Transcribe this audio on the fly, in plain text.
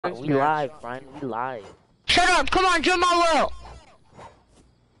Which we match? live, Brian. We live. Shut up! Come on, join my world.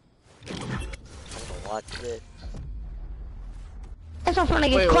 I'm gonna watch this. That's not fun to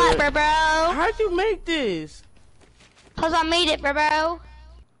get Wait, clapped, wait. bro. How'd you make this? Cause I made it, bro.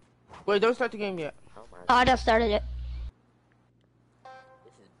 Wait, don't start the game yet. Oh my Oh, I just started it.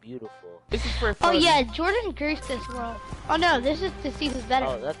 This is beautiful. This is for Oh fun. yeah, Jordan graced this world. Oh no, this is to see who's better.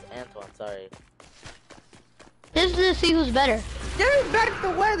 Oh, that's Antoine. Sorry. This is to see who's better. Give me back the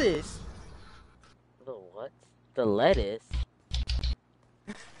lettuce. The what? The lettuce.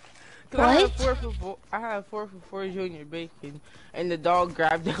 'Cause I had What? I had 4 for 4 junior bacon, and the dog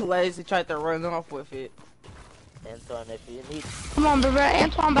grabbed the lettuce and tried to run off with it. Antoine, if you need. Come on, bro.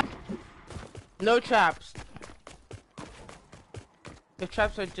 Antoine, back. No traps. The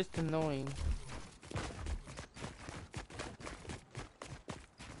traps are just annoying.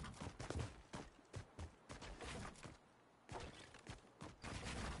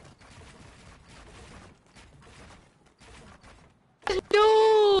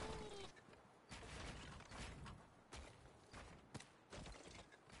 No.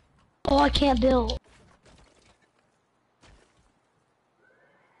 Oh, I can't build.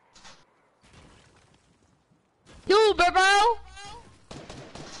 Yo, bro.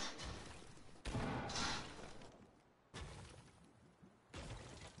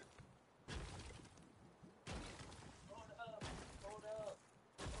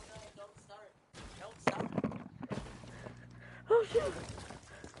 Oh shit!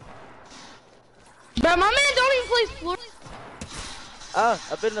 Bro, my man don't even play floor. Ah,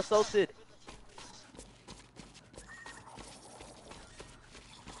 I've been assaulted.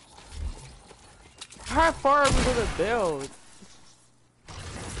 How far are we gonna build?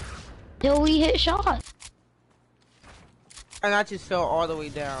 Till we hit shots. And I just fell all the way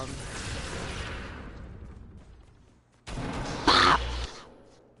down.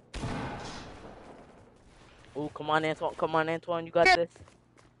 Oh, come on, Antoine. Come on, Antoine. You got this.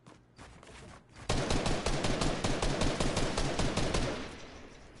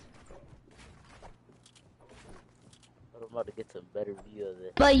 I'm about to get some better view of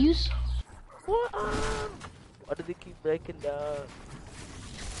this. But you. What? Why do they keep breaking down?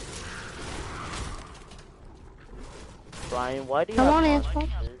 Brian, why do you Come have on, monsters?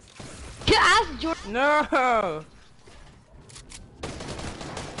 Antoine. You ask Jordan. No!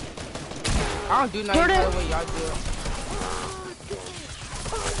 I don't do nothing Jordan. the way y'all do.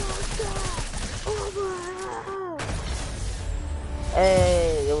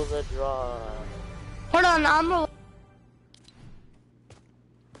 Hey, it was a draw. Hold on, I'm a.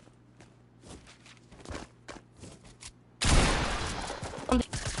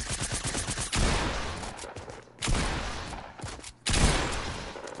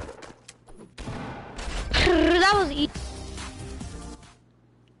 That was easy.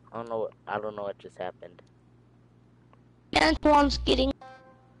 I don't know what just happened. Antoine's getting.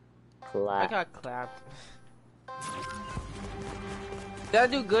 I Clap. got clapped. Did I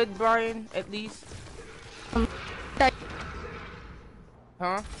do good, Brian? At least? Tried.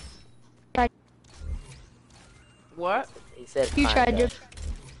 Huh? Tried. What? He said You kinda. tried to.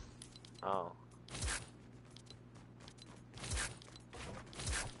 Oh.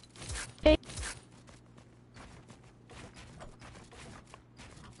 Okay.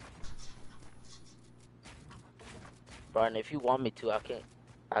 Brian, if you want me to, I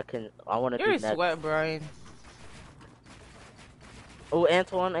want to do You're a next. sweat, Brian. Oh,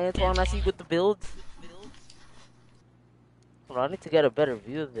 Antoine, I see you with the builds. Hold on, I need to get a better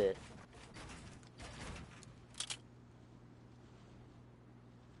view of this.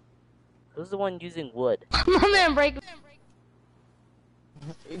 Who's the one using wood? My man break.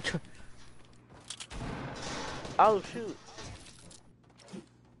 Oh, shoot.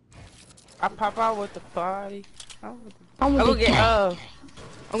 I pop out with the party. I'm I'm gonna gonna get get. I'm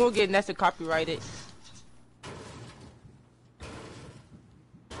gonna get Nesta copyrighted.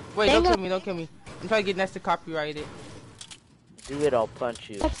 Wait, Dang don't it. kill me, don't kill me. I'm trying to get Nesta copyrighted. Do it, I'll punch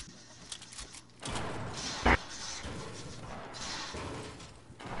you.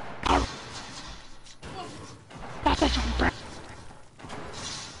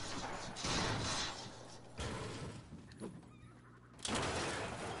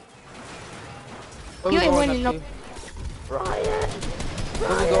 Where You we ain't going winning up no. to? Ryan!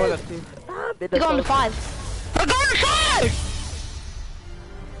 Where we going up to? Ah, been We're going to assaulted. 5. We're going to 5!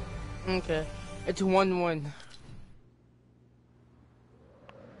 Okay. It's 1-1.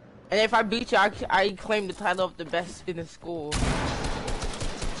 And if I beat you, I claim the title of the best in the school.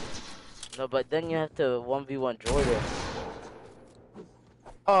 No, but then you have to 1v1 Jordan.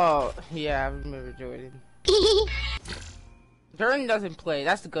 Oh, yeah, I remember Jordan. Jordan doesn't play.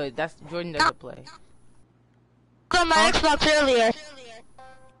 That's good. That's Jordan doesn't play. On my Xbox earlier.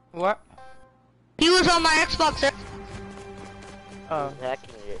 What? He was on my Xbox earlier. Oh. He's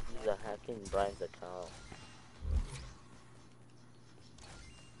hacking Brian's account.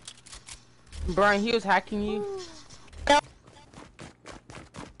 Brian, he was hacking you?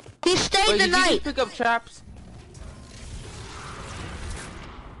 He stayed the night. Did you pick up traps?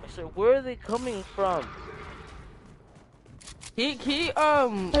 So where are they coming from? He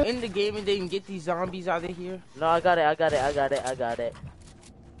in the game and then get these zombies out of here. No, I got it. I gotta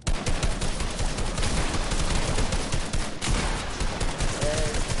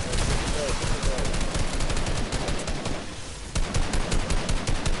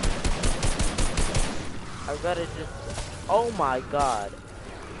just. Oh my god.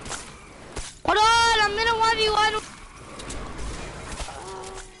 Hold on, I'm in a 1v1.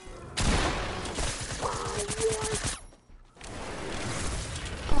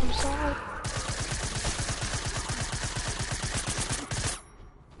 I'm sorry.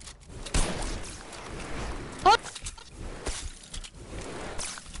 What?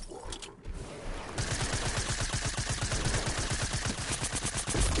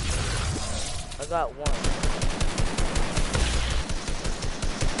 I got one.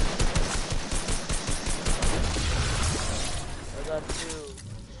 I got two.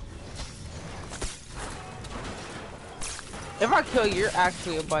 If I kill you, you're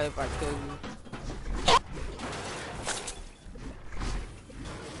actually a bite if I kill you.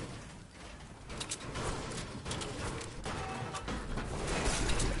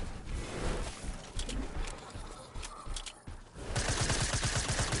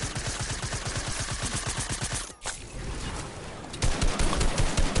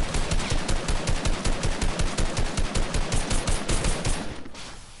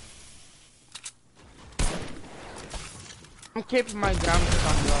 I'm keeping my ground because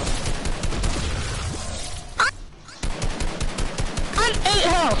I'm low. I'm 8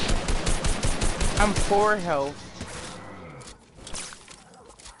 health. I'm 4 health.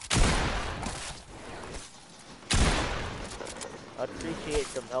 I'd appreciate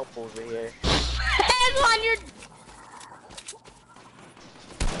some help over here. Hands on your...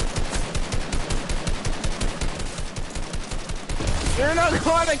 You're not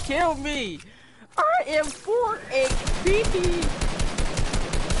gonna kill me! I am 4 HP!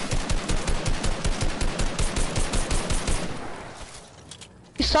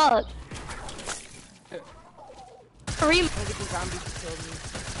 You suck.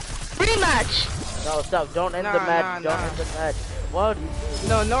 Rematch! No, stop. Don't end the match. Don't end the match. What?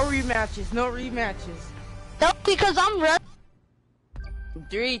 No rematches. No rematches. No, because I'm ready.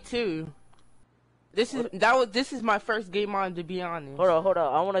 3-2. This is my first game on, to be honest. Hold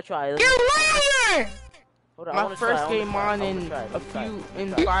on. I wanna try. You're a liar! Hold on, My first game on in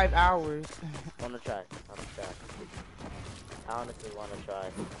 5 hours. I wanna try. I honestly wanna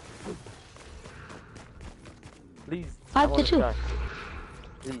try. Please. I have to too. Try.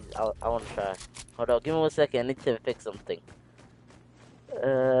 Please, I wanna try. Hold on, give me 1 second. I need to fix something.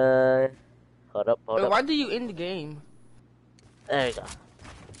 Hold up. Why do you end the game? There you go.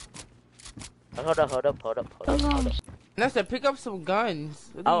 Hold up. Nessa, pick up some guns.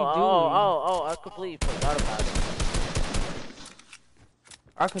 What are you doing? Oh, I completely forgot about it.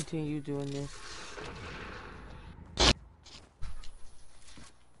 I'll continue doing this.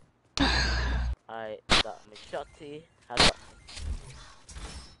 I got me shotty.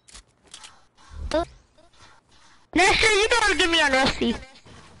 Nestor, you gotta give me a Rusty.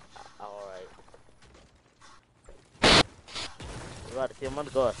 Alright. You gotta see, I'm gonna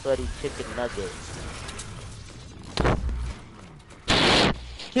go a sweaty chicken nugget.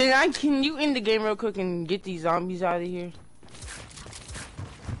 Can you end the game real quick and get these zombies out of here?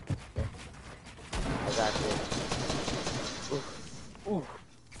 I got this. Ooh.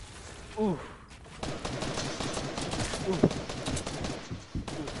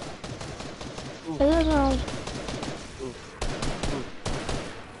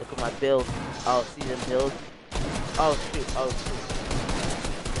 Look at my build. Oh, see them build. Oh shoot.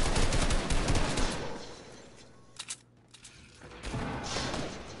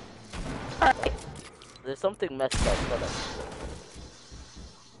 Alright. There's something messed up. Hold up.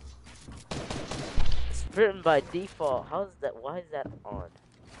 It's written by default. How's that? Why is that on?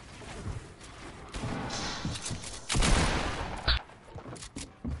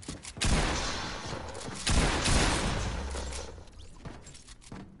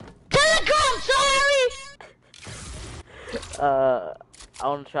 I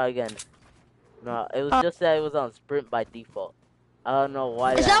wanna try again. No, it was just that it was on sprint by default. I don't know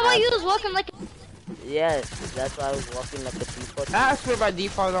why. Is that why you was walking like? Yes, that's why I was walking like a default. default. I have sprint by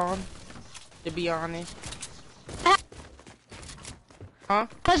default on, to be honest. Huh?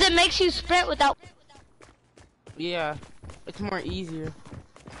 Cause it makes you sprint without. Yeah, it's more easier.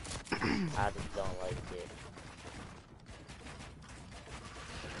 I just don't like it.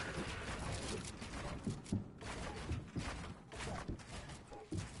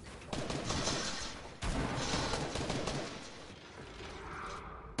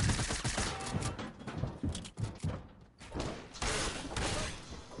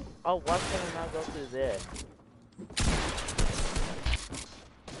 Oh, why can I not go through there?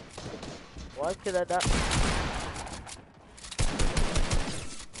 Why could I not?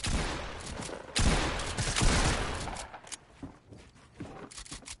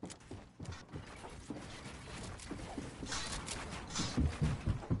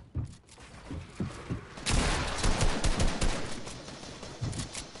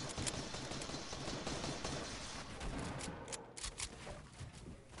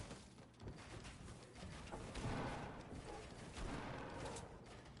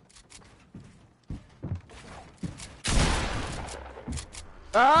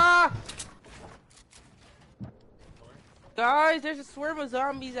 Ah! Guys, there's a swarm of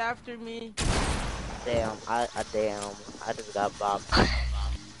zombies after me. Damn, I just got bombed.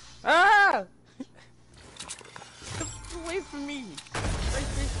 Ah! Get away from me. Right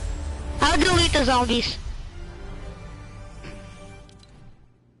there. I'll delete the zombies.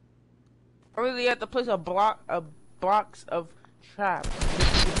 I really have to place a box of traps.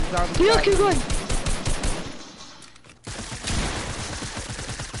 You keep going.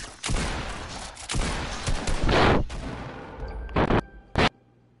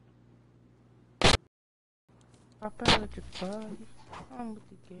 Pop out electric bug. On with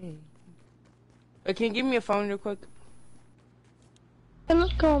the game. Hey, can you give me a phone real quick? And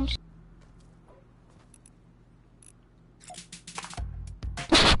it comes.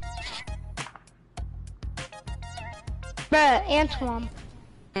 Bruh, Antoine.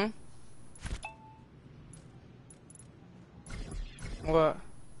 Hmm? What?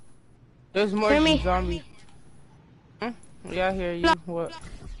 There's more Hear me? zombies. Hmm? Yeah, I hear you. No. What?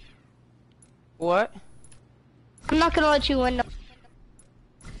 What? I'm not gonna let you win.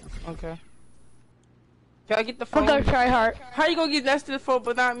 Okay. Can I get the I'm phone? gonna try hard. How you gonna get next to the phone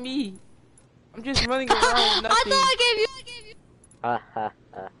but not me? I'm just running around with I nothing. thought I gave you. Ha ha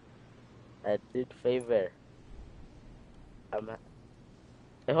ha. I did favor.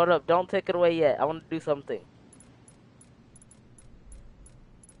 Hey, hold up, don't take it away yet. I want to do something.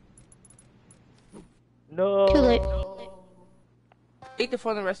 No. Too late. Take the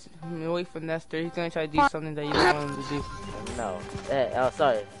phone and rest away from Nestor. He's gonna try to do something that you don't want him to do. No. Oh,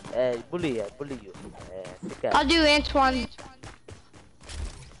 sorry. Bully you. Okay. I'll do Antoine.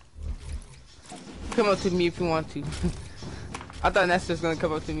 Come up to me if you want to. I thought Nestor's gonna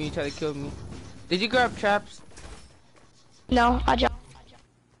come up to me and try to kill me. Did you grab traps? No, I just.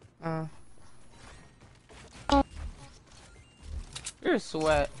 You're a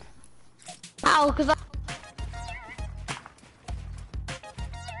sweat. Ow, cause I.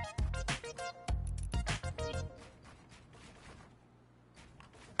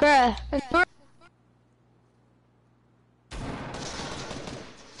 Bruh. I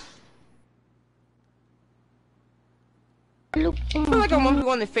feel like I want to go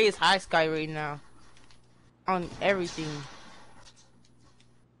on the face high sky right now. On everything.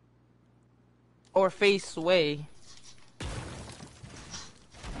 Or face sway.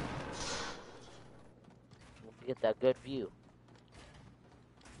 Get that good view.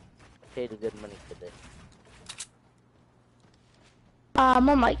 I paid a good money for this.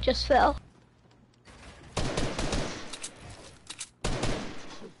 My mic just fell.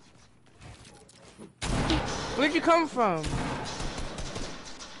 Where'd you come from?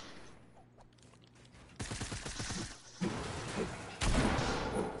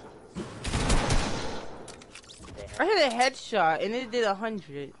 I hit a headshot and it did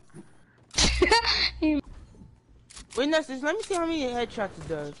 100. Wait, Nestor, let me see how many headshots it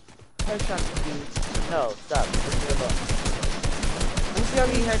does. Headshots it do. No, stop. Just give up. Let me see how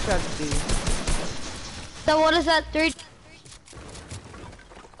many headshots it do. So what is that? 3? Wait,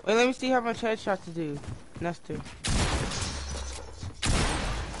 let me see how much headshots it do. Nestor.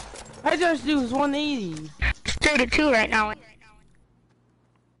 Headshots do is 180. 32 right now.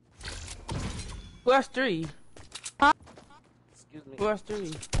 Who has 3? Excuse me. Who has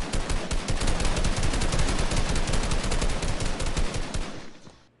 3?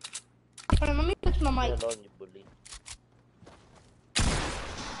 Hold on, let me fix my mic. Get alone, you bully.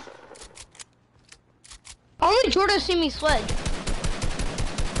 Only Jordan see me sledge.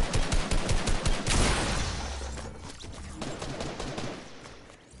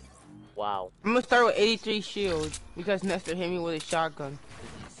 Wow. I'm gonna start with 83 shield because Nestor hit me with a shotgun.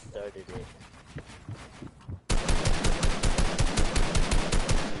 You started it.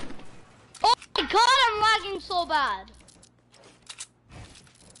 Oh my god, I'm lagging so bad.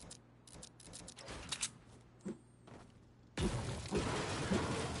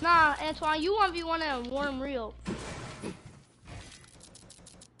 Nah, Antoine, you 1v1 and warm real.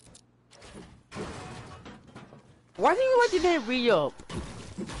 Why do you like to get re-up?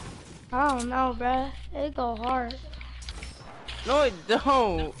 I don't know, bruh. It go hard. No, it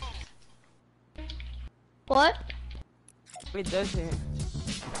don't. What? It doesn't.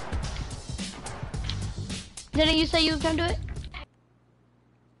 Didn't you say you was gonna do it?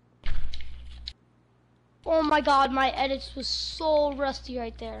 Oh my god, my edits was so rusty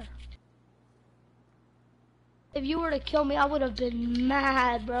right there. If you were to kill me, I would have been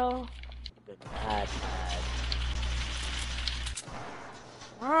mad, bro. Been mad.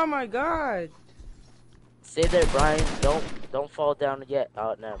 Oh my god. Stay there, Brian. Don't fall down yet.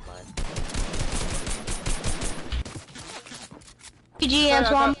 Oh, never mind. GG,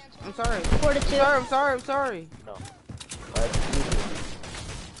 Antoine. I'm sorry. 4-2. I'm sorry. No.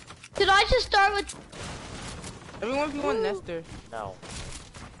 Did I just start with? Everyone if you want Nestor. No.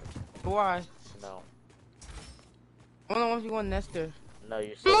 Why? No. I don't know if you want Nestor. No,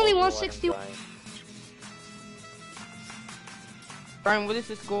 you're I'm only 160. 160. Brian, what is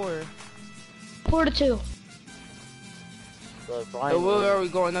the score? 4-2. So Brian, So what are we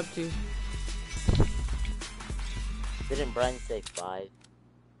going up to? didn't Brian say 5?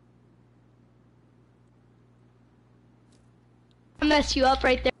 I messed you up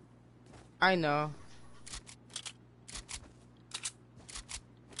right there. I know.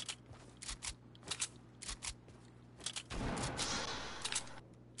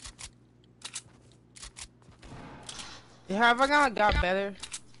 Have I got better?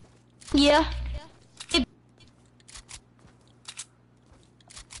 Yeah.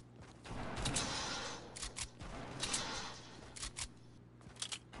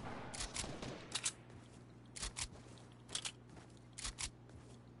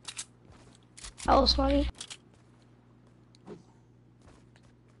 That was funny.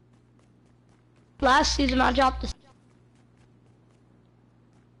 Last season I dropped this.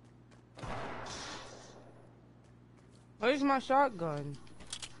 Where's my shotgun?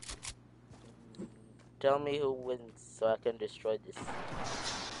 Tell me who wins so I can destroy this.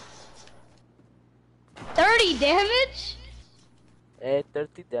 30 damage? Hey,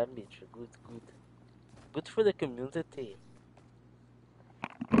 30 damage. Good. Good for the community.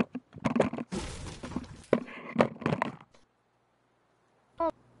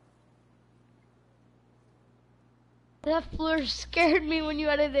 That floor scared me when you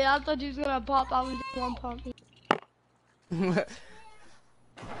edited it. I thought you was gonna pop out and just one pump me.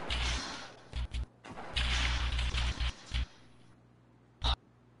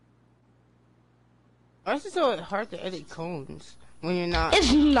 Why is it so hard to edit cones when you're not?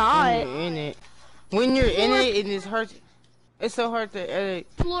 It's not. When you're in it. When you're in it, it is hard. It's so hard to edit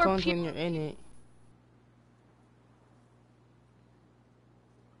Floor cones when you're in it.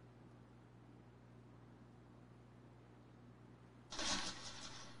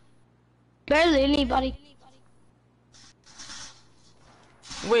 Barely anybody.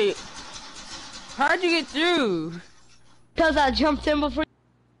 Wait, how'd you get through? Because I jumped in before.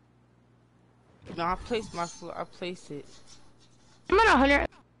 No, I placed my floor. I placed it. I'm at 100.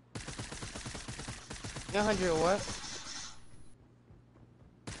 100 what?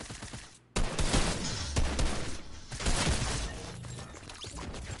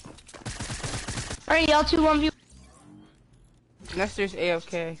 Alright, y'all 2-1v. Nestor's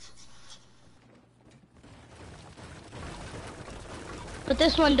AFK. But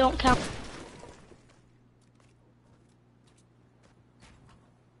this one don't count.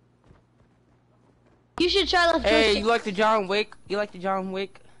 You should try the Hey, joystick. you like the John Wick? You like the John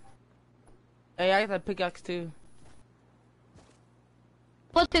Wick? Hey, I got that pickaxe too.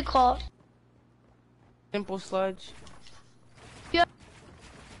 What's it called? Simple sludge. Yeah.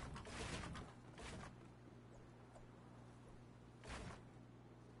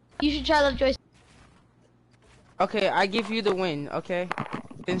 You should try the joystick. Okay, I give you the win, okay?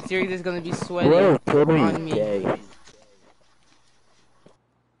 Then Sirius is gonna be sweating on me. Yay.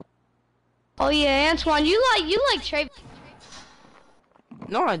 Oh yeah, Antoine, you like Trey.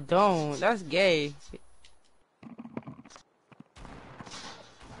 No, I don't. That's gay.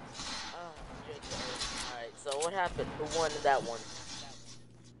 Alright, so what happened? Who won that one?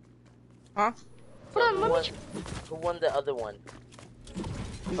 Huh? So Hold on, let me who won the other one?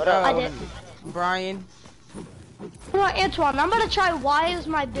 I did. Brian. Hold on, Antoine, I'm gonna try Y as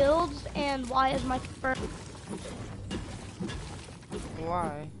my builds and Y as my confirm.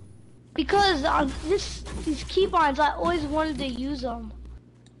 Why? Because these keybinds, I always wanted to use them.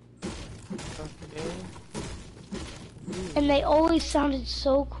 Okay. And they always sounded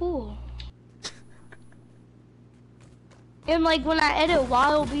so cool. And like when I edit,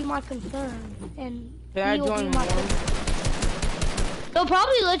 Y will be my confirm. And Can I B will be join my Warm? They'll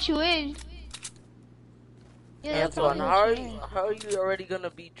probably let you in. Yeah, they'll Antoine, probably let you in. how are you already gonna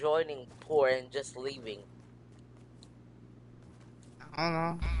be joining poor and just leaving? I don't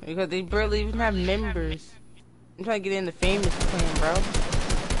know. Because they barely even have members. I'm trying to get in the famous clan, bro.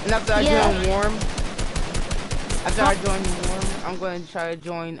 And after I join Warm, I'm going to try to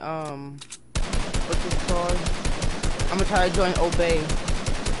join, what's it called? I'm going to try to join Obey.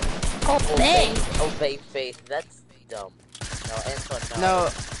 Obey Faith. That's dumb. No, Antoine, no. No,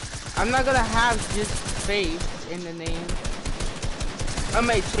 I'm not going to have just Faith in the name. I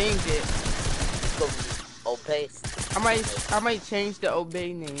might change it. Obey. I might change the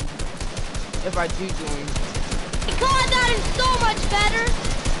Obey name if I do join. God, that is so much better.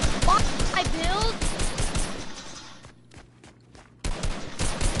 Watch my build.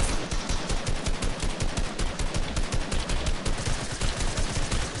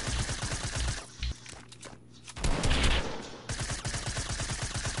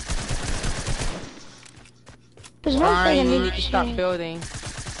 There's one thing I need to stop change. building.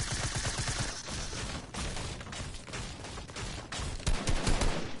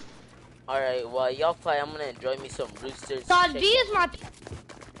 Alright, while y'all fight, I'm gonna enjoy me some roosters. God, B is my.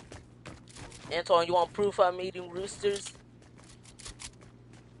 Antoine, you want proof I'm eating roosters?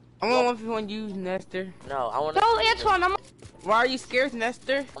 I want one you, Nestor. No, I want. No, Antoine, Why are you scared,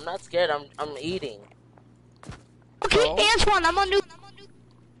 Nestor? I'm not scared. I'm eating. Okay, Oh. Antoine, I'm on new.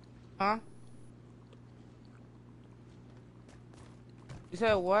 Huh? You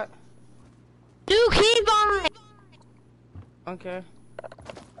said what? New keybind. Okay.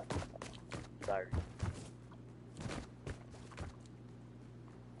 Sorry.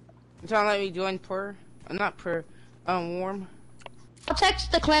 You trying to let me join not Warm? I'll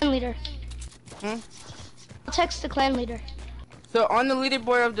text the clan leader. Hmm? I'll text the clan leader. So on the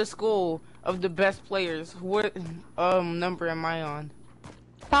leaderboard of the school of the best players, what number am I on?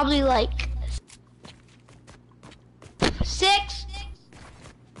 Probably like 6.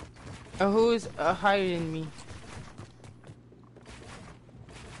 Who is higher than me?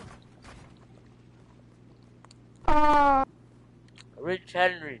 Rich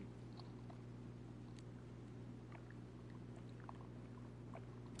Henry.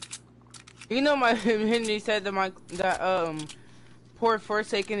 You know, my Henry said that poor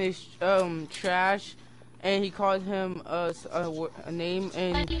Forsaken is trash, and he called him a name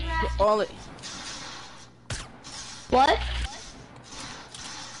and all it. What?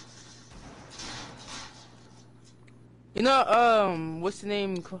 You know, what's the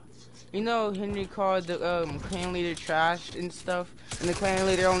name? You know, Henry called the clan leader trash and stuff, and the clan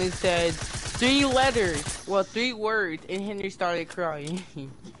leader only said 3 letters, well, 3 words, and Henry started crying.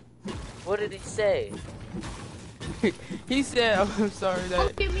 What did he say? He said, oh, I'm sorry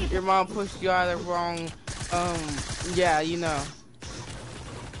that your mom pushed you out of the wrong, yeah, you know.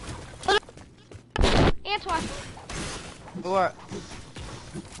 Antoine, What?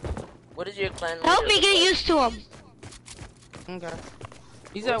 What is your clan leader help me look get like? used to him. Okay.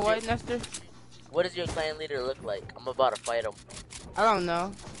 You said what, Nestor? What does your clan leader look like? I'm about to fight him. I don't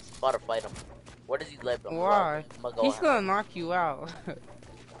know. About to fight him. Where does he live? Why? He's go gonna knock you out.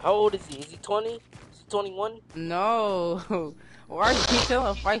 How old is he? Is he 20? Is he 21? No. Why are you still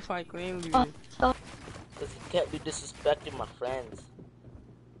a fight my clan leader? Because he can't be disrespecting my friends.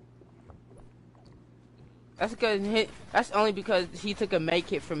 That's because that's only because he took a make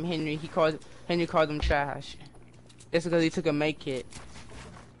hit from Henry. Henry called him trash. It's because he took a make hit.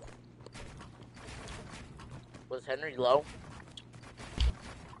 Was Henry low?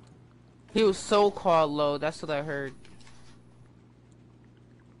 He was so called low. That's what I heard.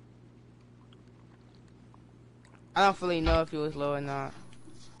 I don't really know if he was low or not.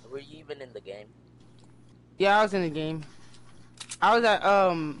 Were you even in the game? Yeah, I was in the game. I was at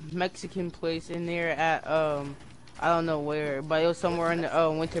Mexican place in there at I don't know where, but it was somewhere in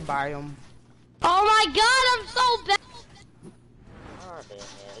the winter biome. Oh my God, I'm so bad. Oh damn,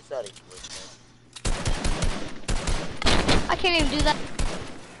 man, it's not even I can't even do that.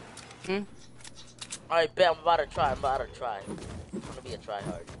 Hmm? Alright, bet, I'm about to try. I'm gonna be a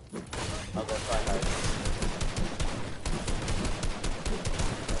tryhard. I'll go try hard.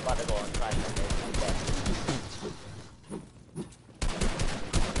 I'm about to go on try hard.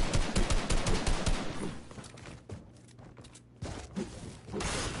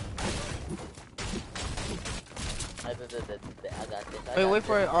 I got this. Wait, wait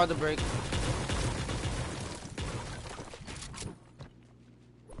for it all to break.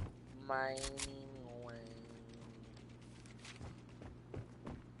 Mining away.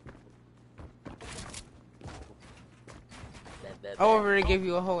 I already give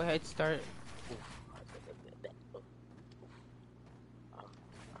you a whole head start.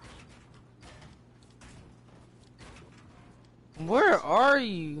 Where are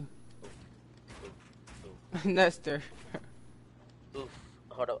you? Nestor. Oof.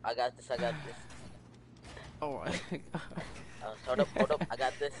 Hold up, I got this, I got this. Oh my god. Hold up, I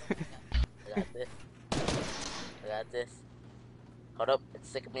got this. I got this. I got this. Hold up,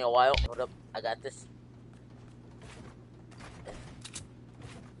 it's taking me a while. Hold up, I got this.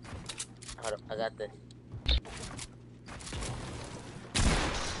 Hold up, I got this.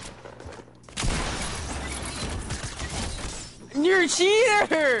 You're a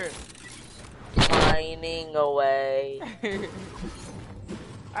cheater! Mining away.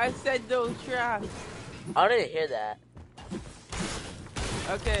 I said those traps. I didn't hear that.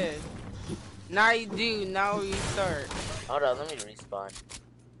 Okay. Now you do, now we start. Hold on, let me respawn.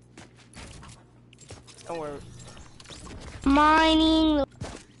 Don't worry. Mining.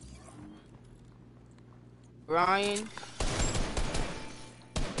 Ryan.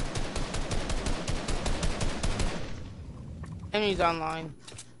 Enemy's online.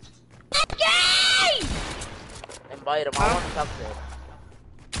 Yay! Invite him, I want to talk to him.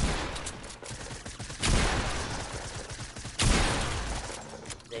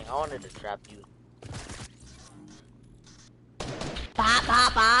 Dang, I wanted to trap you. Bop,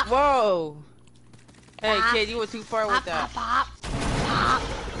 bop, bop. Whoa! Hey Bop. kid, you went too far with Bop, that. bop, bop.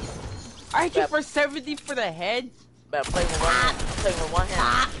 I hit you for 70 for the head. Man, play with one hand. Play with one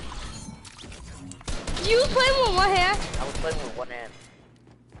hand. Bop. You was playing with one hand? I was playing with one hand.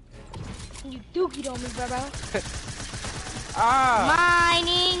 You dookied on me, bro. Ah!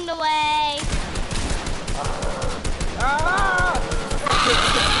 Mining the way. Ah!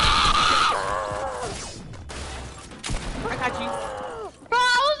 I got you. Bro, I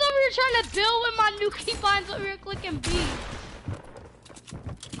was over here trying to build with my new keybinds over here clicking B.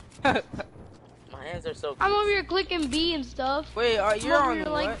 My hands are so I'm over here clicking B and stuff. Wait, you're I'm over on here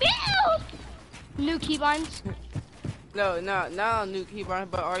what? like, build! New keybinds. No, not on new keyboard,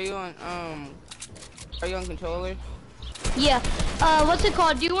 but are you on controller? Yeah. What's it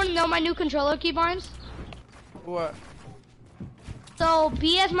called? Do you want to know my new controller keybinds? What? So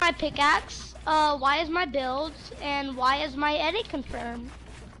B is my pickaxe, Y is my builds, and Y is my edit confirm.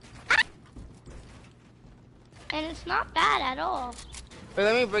 And it's not bad at all. Wait,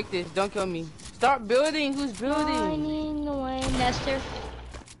 let me break this. Don't kill me. Stop building. Who's building? Mining away, Nestor.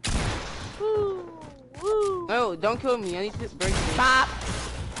 Woo, woo. No, don't kill me. I need to break this. Bop,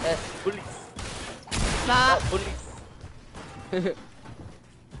 bullies. bop. Bullies.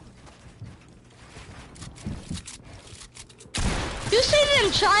 You see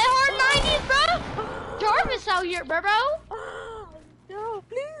them try hard 90s, bro? Jarvis out here, bro. No,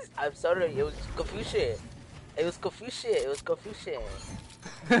 please. I'm sorry. It was confusion. It was confusion. It was confusion.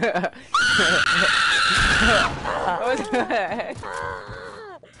 What the heck?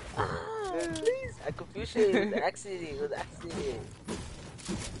 Please. I confusion. It was an accident. It was an accident.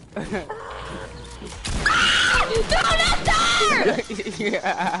 No, Nestor!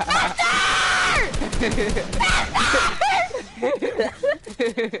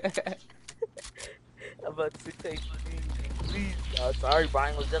 I'm about to take please. Oh, sorry,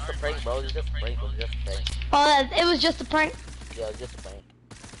 Brian. It was just a prank, bro. It was just a prank. It was just a prank. Oh, it was just a prank. Yeah, it was just a prank.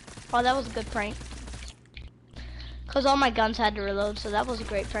 Oh, that was a good prank. Cause all my guns had to reload, so that was a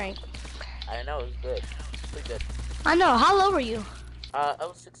great prank. I know, it was good. Pretty good. I know. How low were you? I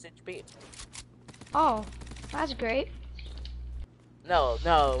was 6 HP. Oh, that's great. No,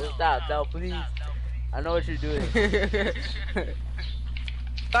 stop. No, please. I know what you're doing.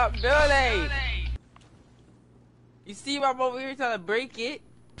 Stop building! You see I'm over here trying to break it?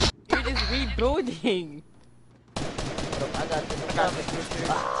 You're just rebuilding. I got this.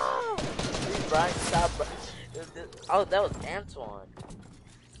 Ah! Please, Brian, stop. Oh, that was Antoine.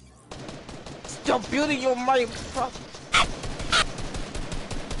 Stop building your mind.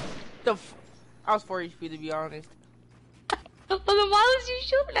 I was 4 HP to be honest. But then why was you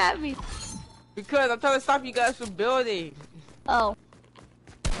shooting at me? Because I'm trying to stop you guys from building. Oh.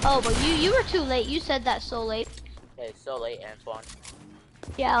 Oh, but you were too late. You said that so late. Hey, so late, Antoine.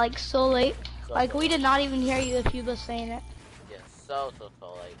 Yeah, like so late. So Like we did not even hear you if you were saying it. Yeah, so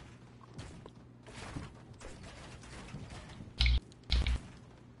late.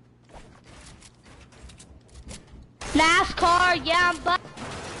 NASCAR, yeah, but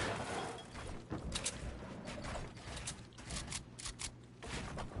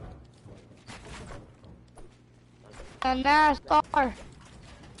And NASCAR.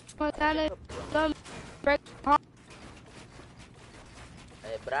 What kind of dumb break? Hey,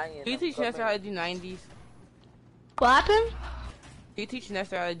 Brian, Can you teach Nestor how to do 90s? What happened? Can you teach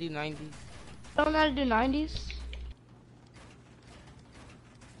Nestor how to do 90s? Don't know how to do 90s.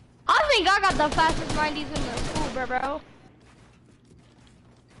 I think I got the fastest 90s in the school, bro.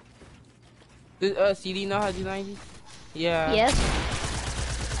 Does CD know how to do 90s? Yeah. Yes.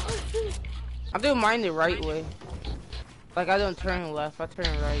 I'm doing mine the right way. Like I don't turn left, I turn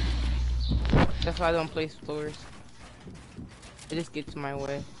right. That's why I don't place floors. It just gets my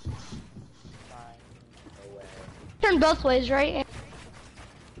way. Turn both ways, right?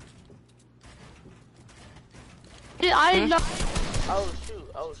 Dude, I didn't know. Oh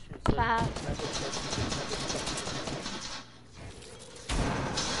shoot, oh shoot. So Fast.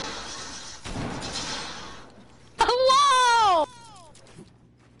 Whoa!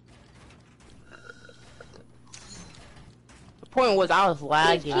 The point was I was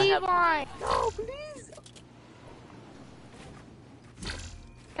lagging. Keyline. No, please.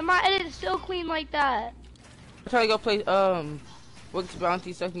 And my edit is still clean like that. I'm trying to go play Wix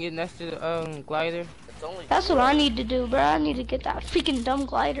Bounty so I can get Nestor glider. It's only That's two what I hours. need to do, bro. I need to get that freaking dumb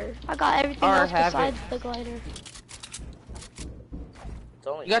glider. I got everything Or else have besides the glider. It's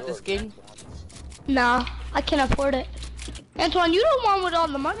only You got two the hours. skin? Nah, I can't afford it. Antoine, you the one with all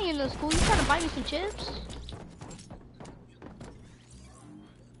the money in the school. You trying to buy me some chips?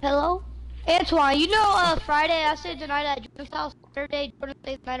 Hello? Antoine, you know Friday I stayed the night at Jordan's house. Saturday Jordan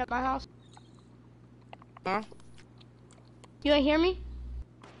stayed the night at my house. Huh? You ain't hear me?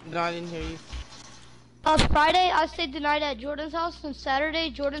 No, I didn't hear you. Friday I stayed the night at Jordan's house, and Saturday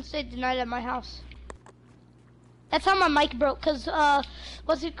Jordan stayed the night at my house. That's how my mic broke, cause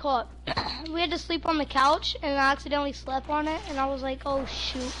what's it called? We had to sleep on the couch, and I accidentally slept on it, and I was like, oh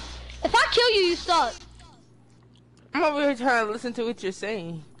shoot. If I kill you, you suck. I'm over here trying to listen to what you're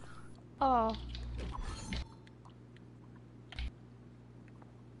saying. Oh.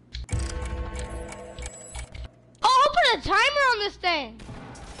 Oh, I'll put a timer on this thing.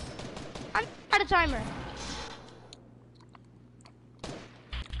 I'm at a timer.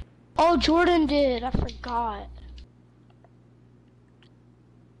 Oh, Jordan did. I forgot.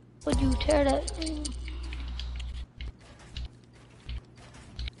 Would you tear that thing?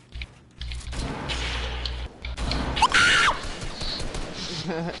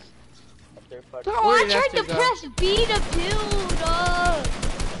 A third party. Oh, Where I did tried Nestor to go? press B to build.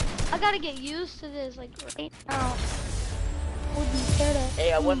 I gotta get used to this, like right now. Would you tear that?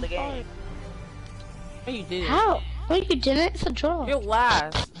 Hey, I won the thing game. No, you didn't. How? No, you didn't. It's a draw. You're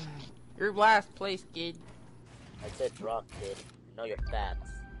last. You're last place, kid. I said draw, kid. You know your stats.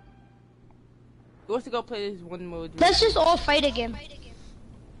 Who wants to go play this one mode? Let's just all fight again.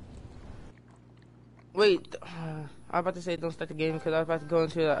 Wait, I was about to say don't start the game because I was about to go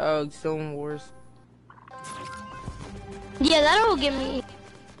into the Zone Wars. Yeah, that'll give me.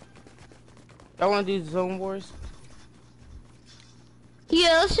 I want to do Zone Wars.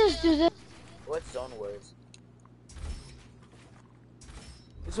 Yeah, let's just do this. What's Zone Wars?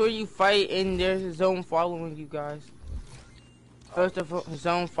 It's where you fight and there's a zone following you guys. So it's the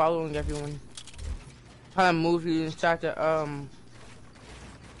zone following everyone. Trying to move you and start to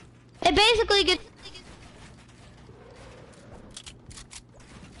It basically gets.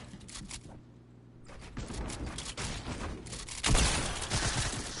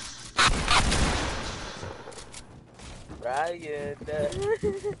 Brian.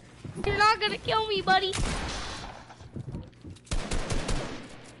 You're not gonna kill me, buddy.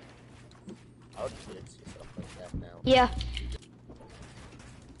 How would you fix yourself like that now? Yeah.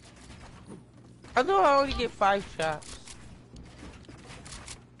 I thought I only get 5 shots.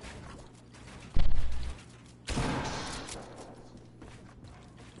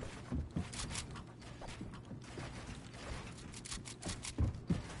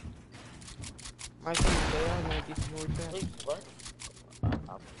 I think I'm gonna get some more shots. Wait, what?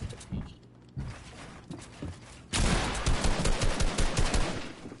 I'm confused.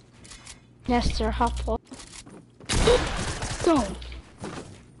 Nestor, hop up. Go.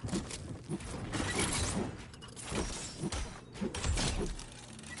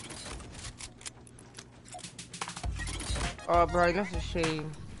 Oh, Brian, that's a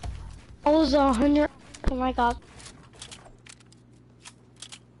shame. I was 100. Oh my god.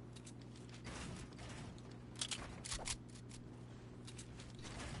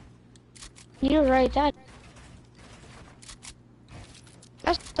 You're right, Dad.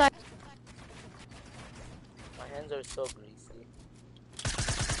 That's like. My hands are so greasy.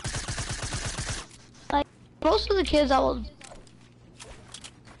 Most of the kids I will.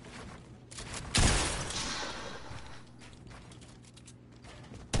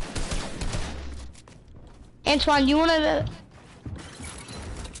 Antoine, you wanna?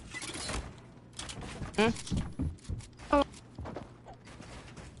 Hmm?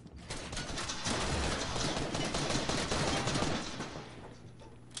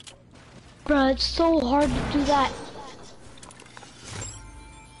 Bruh, it's so hard to do that.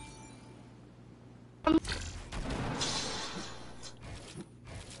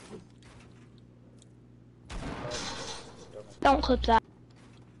 Don't clip that.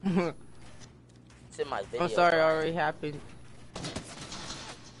 It's in my video. I'm sorry, it Brian. already happened.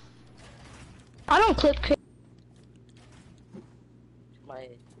 I don't clip. My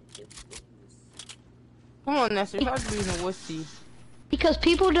Come on, Nestor, stop being a wussy. Because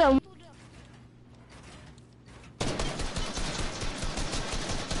people don't.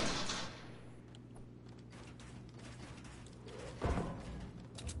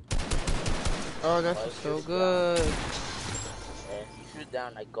 Oh, that's so good. Yeah, you shoot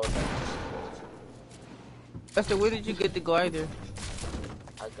down, I go down. Nestor, where did you get the glider?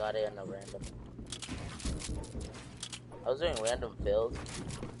 I got it in a random. I was doing random builds,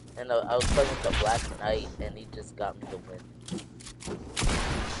 and I was playing with the Black Knight, and he just got me the win.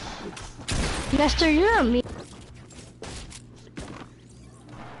 Nestor, you're a me.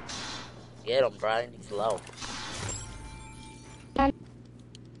 Get him, Brian. He's low.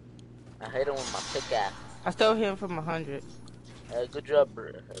 I hit him with my pickaxe. I still hit him from 100. Good job,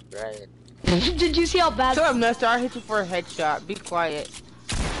 Brian. Did you see how bad? Shut up, Nestor, I hit you for a headshot. Be quiet.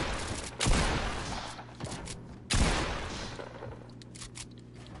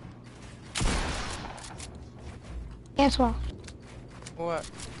 Antoine. What?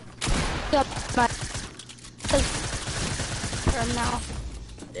 Up, but from now.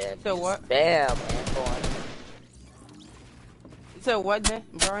 Damn. So what? Bam, Antoine. So what,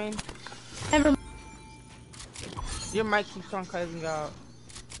 Brian? Never. Your mic keeps on cutting out.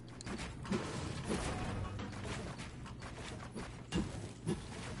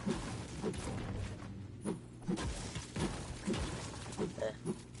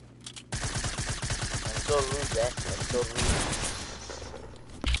 I'm so rude, Zach. I'm so rude.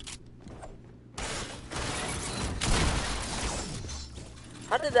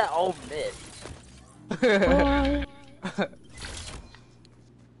 How did that all miss?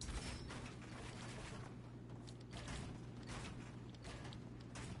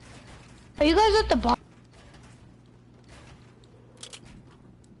 Are you guys at the bar?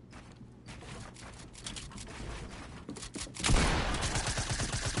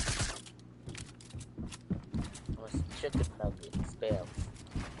 Chicken nugget spam.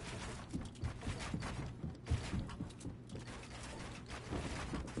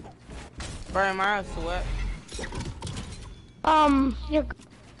 Brian, my eyes sweat. You're.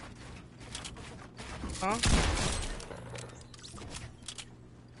 Huh?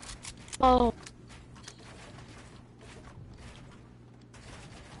 Oh.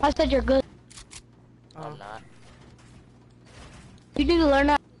 I said you're good. I'm not. You need to learn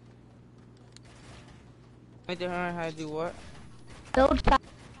how to I didn't learn how to do what? build fast.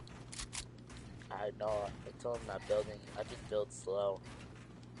 I know. I told him not building. I just build slow.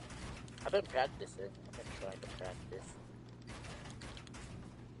 I've been practicing. I've been trying to practice.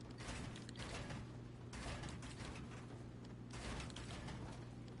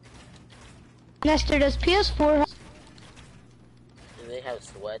 Nestor, does PS4 have... Do they have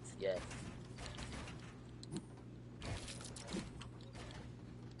sweats? Yes.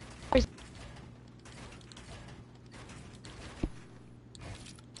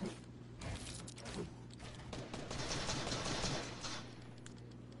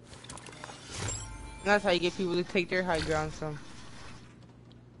 That's how you get people to take their high ground from.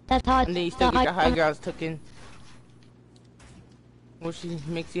 That's how And then you still get the high grounds taken. Which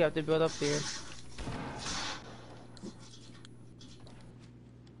makes you have to build up there.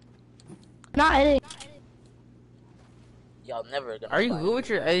 Not editing. Y'all never gonna Are you find good me. with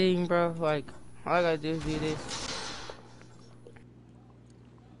your editing, bro? Like, all I gotta do is do this.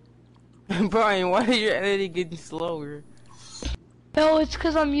 Brian, why is your editing getting slower? No, it's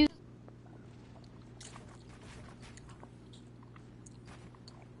because I'm using...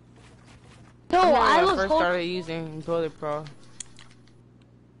 No, remember I when was first hoping... started using Builder Pro.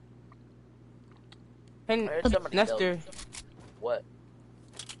 And I heard somebody Nestor, build. What?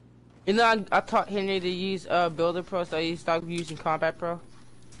 you know I taught Henry to use Builder Pro, so he stopped using Combat Pro.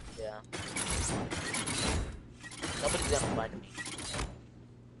 Yeah. Nobody's gonna find me.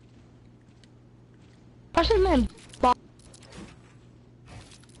 Russian man.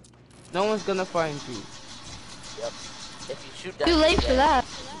 No one's gonna find you. Yep. If you shoot down, Too late for that.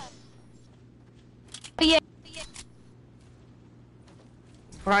 But yeah,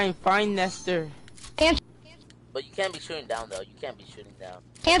 Brian, find Nestor. and You can't be shooting down though. You can't be shooting down.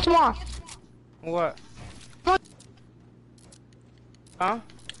 Antoine. What? I'm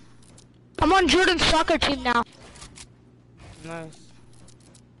Huh? on Jordan's soccer team now. Nice.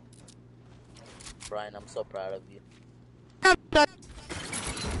 Brian, I'm so proud of you.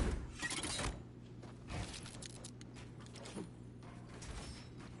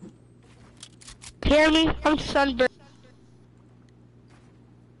 Hear me? I'm sunburned.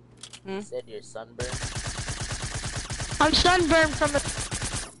 You said you're sunburned? I'm sunburned from the.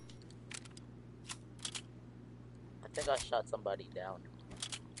 I think I shot somebody down.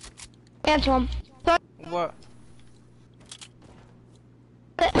 Antoine. What?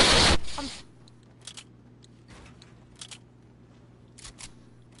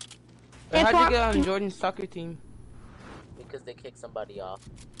 How'd you get on Jordan's soccer team? Because they kicked somebody off.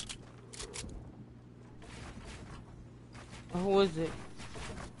 Who was it?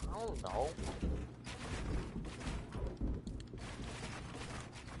 I don't know.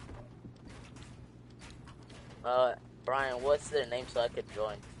 Brian, what's their name so I could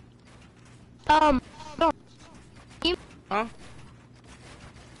join? Huh?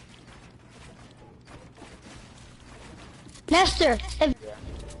 Nestor, Yeah.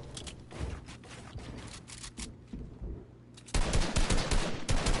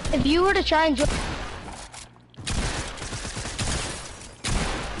 if you were to try and join.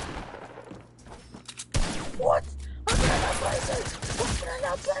 What? How can I not place it? What can I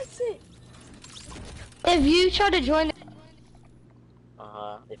not place it? If you try to join.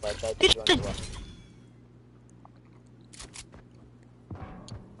 If I try to join the one.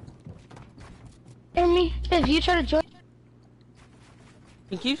 Hear me? If you try to join.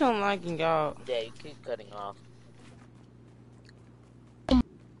 He keeps on lagging out. Yeah, you keep cutting off.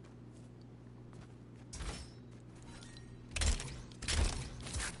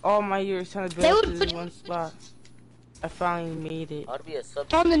 All my years trying to They build would to put- this one spot. I finally made it. I ought to be a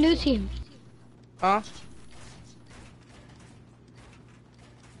sub. On the new team. Huh?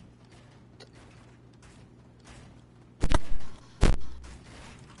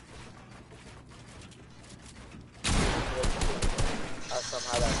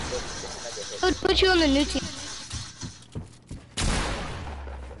 Somehow that's good. They would put you on the new team.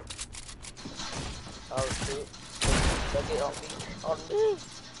 Oh shoot. Look it on me. On me.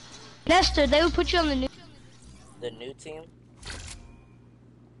 Nestor, they would put you on the new. The new team?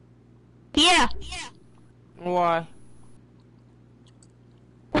 Yeah. Why?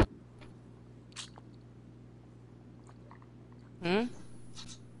 Hmm?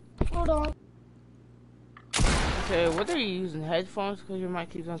 Hold on. Okay, what are you using? Headphones? Because your mic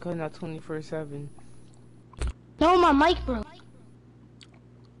keeps on cutting out 24/7. No, my mic broke.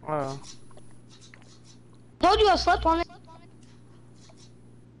 Oh. Told you I slept on it.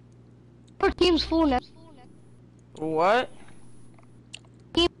 Our team's full now. What?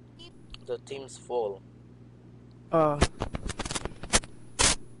 The team's full. But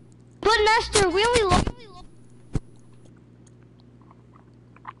Nestor, we only lost.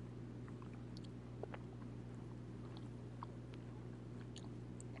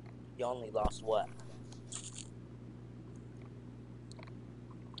 You only lost what?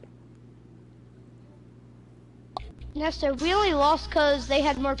 Nestor, we only lost because they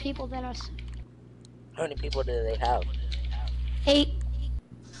had more people than us. How many people do they have? 8,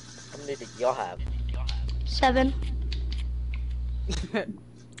 How many did y'all have? 7.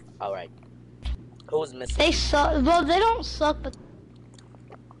 Alright. Who's missing? They suck. Well, they don't suck, but.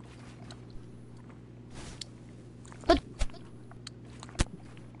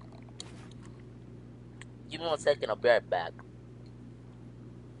 Give me 1 second, I'll be right back.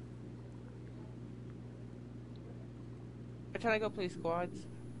 I'm trying to go play squads.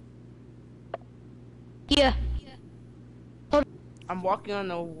 Yeah. I'm walking on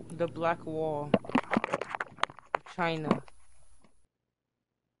the black wall. China.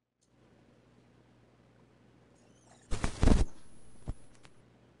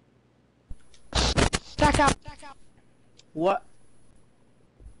 Back out. What?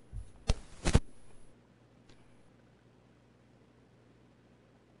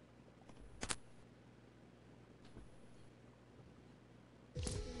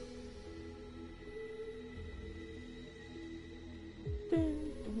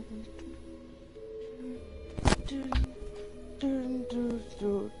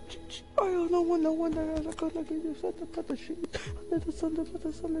 I don't know no one that has a gun against you said about the shit. Let the sun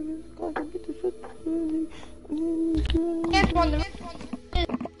against God and get the shit.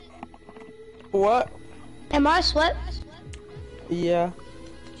 What? Am I sweat? Yeah.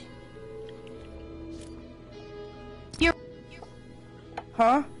 You're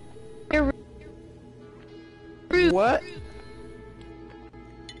Huh? rude. What?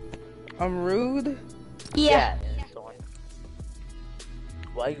 I'm rude? Yeah. it's on.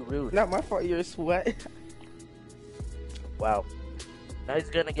 Why you rude? Not my fault you're a sweat. Wow. Now he's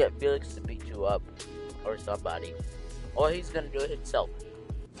gonna get Felix to beat you up. Or somebody. Or he's gonna do it himself.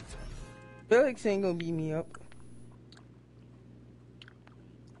 Felix ain't gonna beat me up.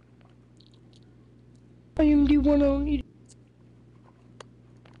 I am the one only.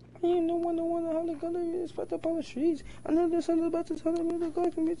 I ain't no one how to go to this fucked up on the streets. I know the sun's about to tell me to go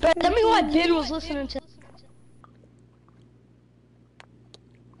for me. Tell me what Ben was listening to.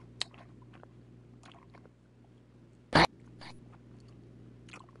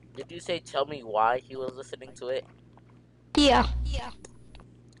 Did you say tell me why he was listening to it? Yeah.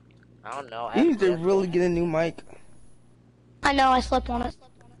 I don't know. You need to really get a new mic. I know, I slept on it.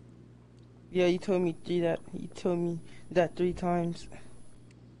 Yeah, you told me that 3 times.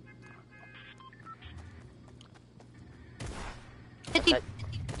 Okay.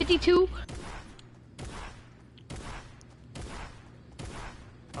 52.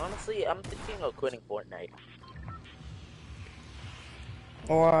 Honestly, I'm thinking of quitting Fortnite.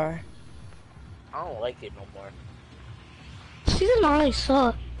 Why? I don't like it no more. Season 9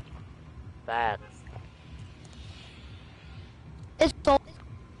 suck. Facts. It's so.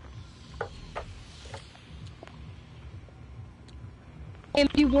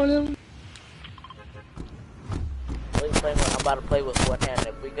 Empty one of them. I'm about to play with one hand.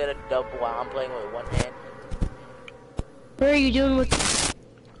 If we get a double while I'm playing with one hand, What are you doing with?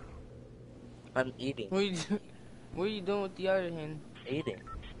 I'm eating. What are you doing with the other hand? Eating.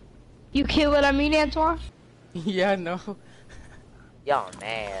 You get what I mean, Antoine? Yeah, I know. Y'all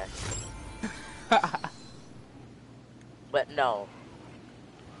man. But no.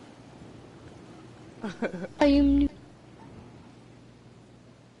 I am.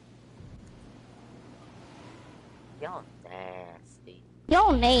 Y'all nasty.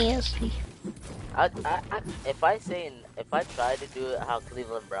 Y'all nasty. If I try to do it how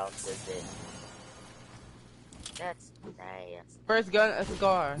Cleveland Browns does it, that's nasty. First gun, a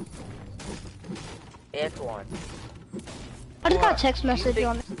scar. Antoine, I just got a text message think-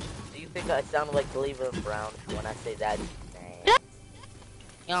 on it. do you think I sound like Cleveland Browns when I say that? Nasty.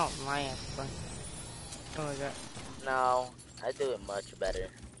 Y'all lying, bro. Oh my god. No, I do it much better.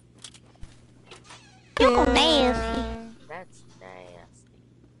 Y'all nasty. That's nasty.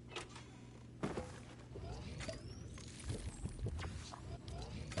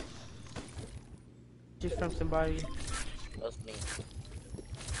 Just from somebody. That's me.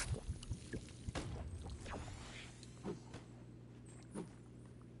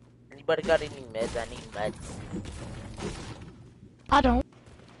 Anybody got any meds? I need meds. I don't.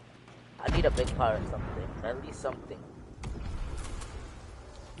 I need a big car or something. At least something.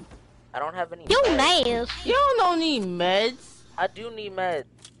 I don't have any You meds. nasty. You don't need meds. I do need meds.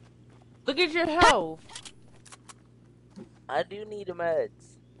 Look at your health. I do need meds.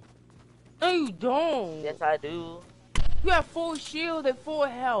 No, you don't. Yes, I do. You have full shield and full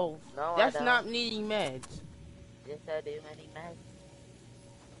health. No, That's I don't. not needing meds. Yes, I do. I need meds.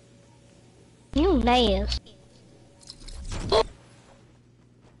 You nasty.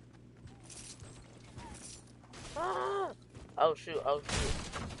 Ah! Oh shoot! Oh shoot!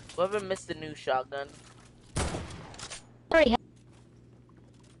 Whoever missed the new shotgun? Already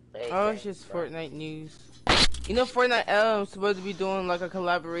Hey, Oh, thanks, it's just bro. Fortnite news. You know Fortnite supposed to be doing like a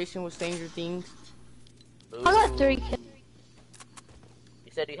collaboration with Stranger Things. I got 3 Ooh. kills.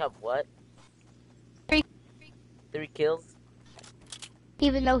 You said you have what? 3. 3 kills?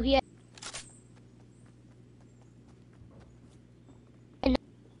 Even though he had and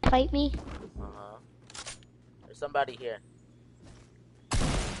fight me. Uh-huh. There's somebody here.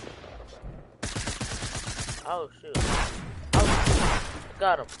 Oh shoot. Oh shoot. I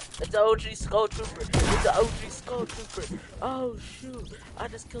got him. It's an OG Skull Trooper. It's an OG Skull Trooper. Oh shoot. I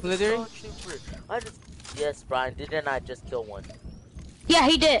just killed the Literally? Skull Trooper. Yes, Brian, didn't I just kill one? Yeah,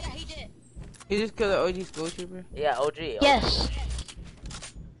 he did. You just killed the OG Skull Trooper? Yeah, OG. Yes.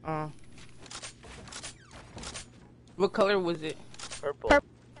 What color was it? Purple. Purple.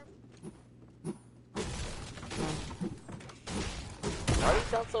 Why do you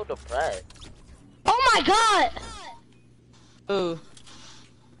sound so depressed? Oh my god! Oh,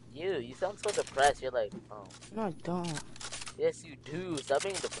 You sound so depressed. You're like, oh. no, I don't. Yes, you do. Stop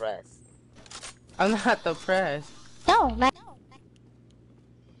being depressed. I'm not depressed. No, man.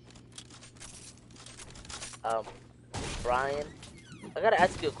 Brian, I gotta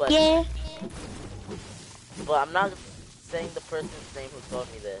ask you a question. Yeah. But I'm not saying the person's name who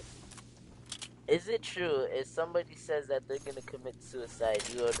told me this. Is it true if somebody says that they're gonna commit suicide,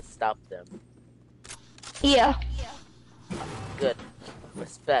 you ought to stop them? Yeah. Good.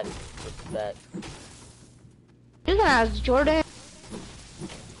 Respect. Respect. You're gonna ask Jordan.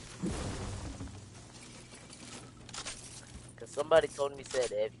 Cause somebody told me,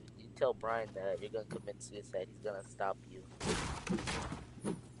 said if you tell Brian that you're gonna commit suicide, he's gonna stop you.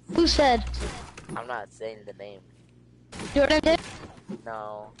 Who said? I'm not saying the name. Jordan did?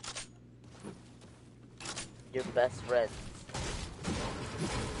 No. Your best friend.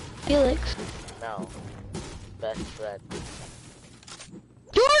 Felix. No. Best friend.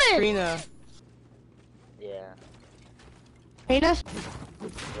 Jordan! Trina. Yeah. Venus?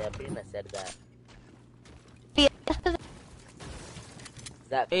 Yeah, Prima said that. Yeah. Is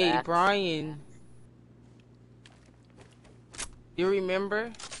that Hey, fact? Brian. You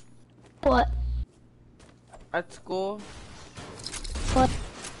remember What? at school? What?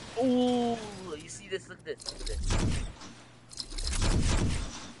 Ooh, you see this? Look at this. Look at this.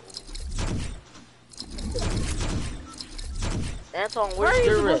 Anton, Where are where's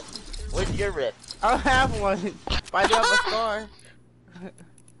you your rift? Where's your rift? I don't have one. But I do have a scar.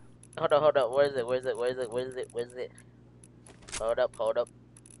 Hold up. Where is it? Where is it? Where is it? Where is it? Where is it? Hold up.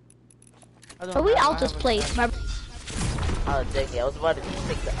 I don't Are we have- I out this have a place? scar. Oh, dang it. I was about to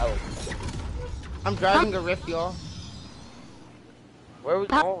take the L. I'm driving a Rift, y'all. Where are we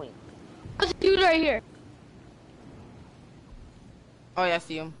Huh? going? There's a dude right here. Oh yeah, I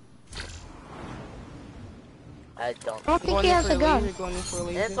see him. I don't. I don't think Going he in has for a a gun. laser, going in for a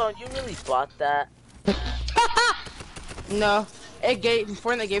laser. Anton, you really bought that? No,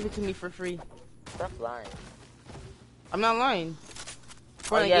 Fortnite gave it to me for free. Stop lying. I'm not lying. Oh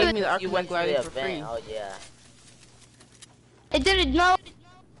Fortnite yeah, gave me the you Arkham went to Glider the for event. free. Oh yeah. It didn't know.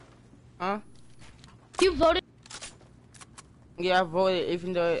 Huh? You voted. Yeah, I voted,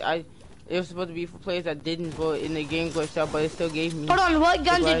 even though it was supposed to be for players that didn't vote in the game glitched out, but it still gave me. Hold on, what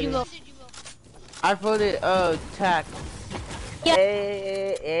gun did you glider. vote? I voted TAC. Yeah.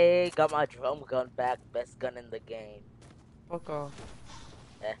 Hey, got my drum gun back. Best gun in the game. Fuck off.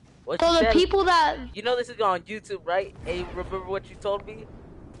 What So you the said? people that You know this is on YouTube, right? Hey, you remember what you told me?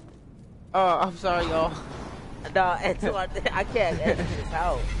 Oh, I'm sorry, y'all. No, Antoine, I can't edit this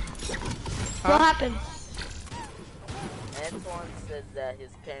out. what happened? Antoine says that his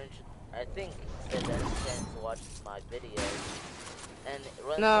parents, I think, said that his parents watched my videos. And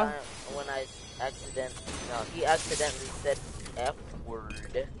one No. time when he accidentally said F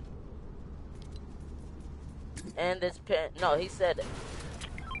word. And his parent, no, he said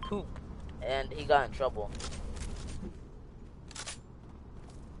poop. And he got in trouble.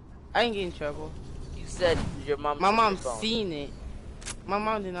 I ain't get in trouble. You said your mom My took your mom phone. seen it. My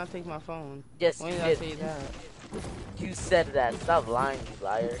mom did not take my phone. Yes, When you did I did. say that? You said that. Stop lying, you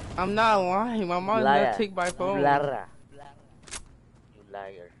liar. I'm not lying. My mom did Liar. not take my phone. Liar. You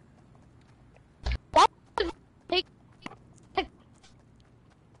liar.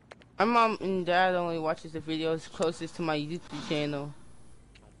 My mom and dad only watches the videos closest to my YouTube channel.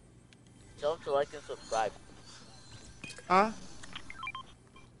 Tell them to like and subscribe. Huh?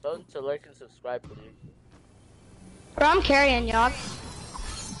 Tell them to like and subscribe, please. Bro, I'm carrying y'all.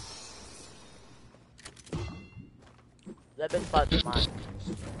 That big spot is mine.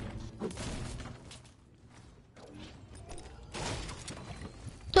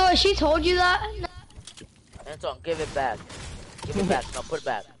 So she told you that? Anton, give it back. Give it back. No, put it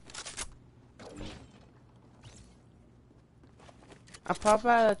back. I pop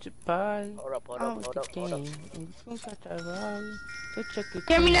out at your body. Hold up, hold I up, was hold the up, hold up. king. And you can shut that body. Go check it.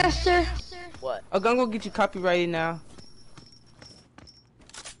 Hear me, Nestor? What? I'm gonna go get you copyrighted now.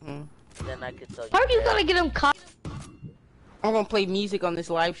 Then I can tell you. How are you that. gonna get him caught? I'm gonna play music on this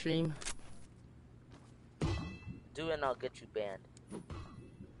live stream. Do it and I'll get you banned.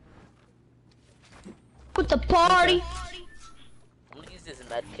 With the party? I'm gonna use this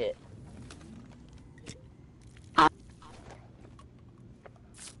med kit.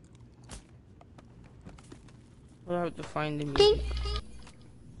 We'll have to find the music. Ding.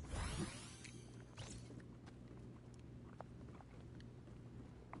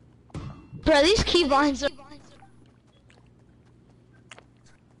 Bro, these key blinds are...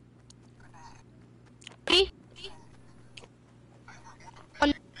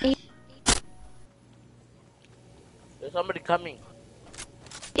 There's somebody coming.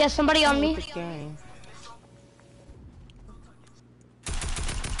 Yeah, somebody on me. The game.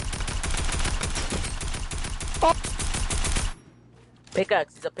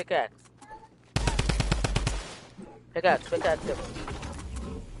 Pickaxe, he's a pickaxe. Pickaxe him.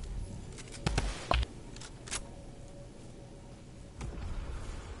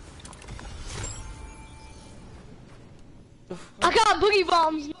 I got boogie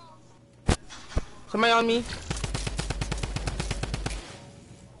bombs. Somebody on me.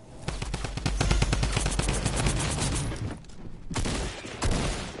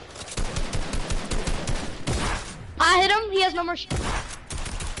 I hit him. He has no more.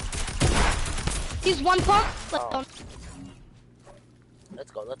 He's one pump. Oh.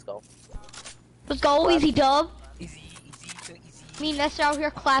 Let's go. Let's go. Easy dub. Easy, too easy. Me and Nessa out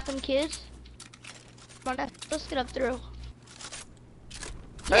here clapping kids. Come on, Nessa, let's get up through.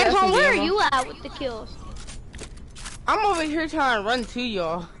 Hey, Anton, where are ammo. you at with the kills? I'm over here trying to run to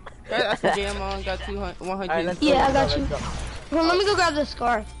y'all. That's a jam on. Got 200, 100. Alright, let's go. Yeah, I let's got go, you. let's go. Well, let me go grab the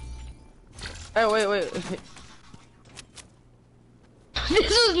scar. Hey, wait. This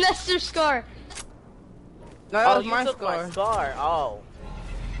was Nestor's scar. No, that was you my took scar. my scar. Oh.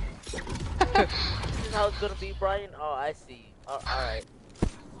 This is how it's gonna be, Brian? Oh, I see. Oh, alright.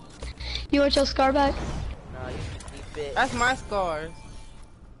 You want your scar back? No, you can keep it. That's my scar.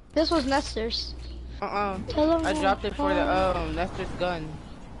 This was Nestor's. Tell him I dropped it for why. the Nestor's gun.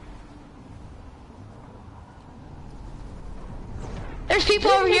 There's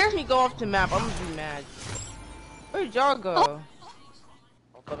people over here. Makes me go off the map. I'm gonna be mad. Where'd y'all go? Oh.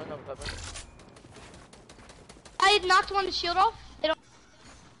 I'm coming. I knocked one shield off.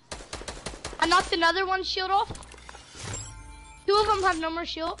 I knocked another one's shield off. Two of them have no more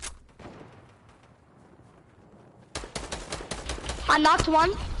shield. I knocked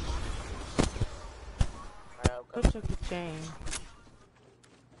one. Alright, Go okay. check the chain.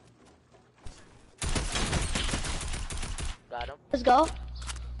 Got him. Let's go.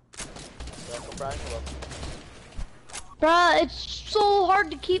 Welcome, Brian. Welcome. Bruh, it's so hard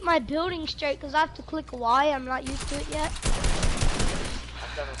to keep my building straight because I have to click Y. I'm not used to it yet.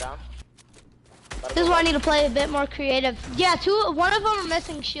 I'm coming down. This is why I need to play a bit more creative. Yeah, one of them are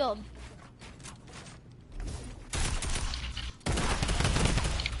missing shield.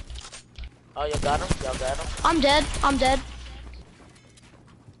 Oh, you got him? Y'all got him? I'm dead.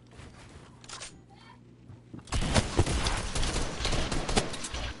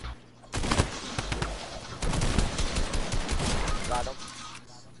 Got him.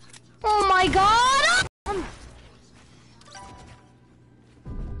 Oh my god!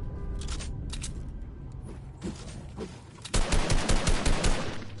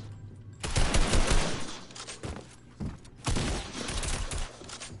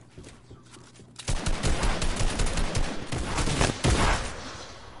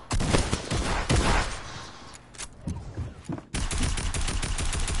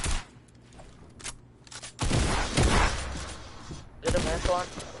 Get him, Antoine.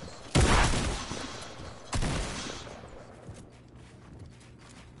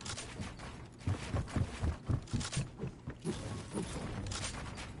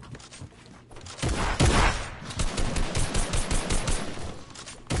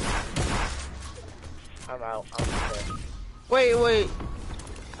 I'm out. I'm dead. Wait.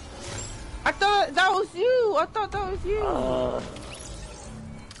 I thought that was you.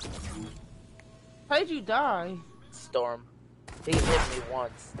 How did you die? Storm. He hit me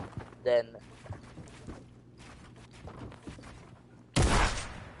once. Then.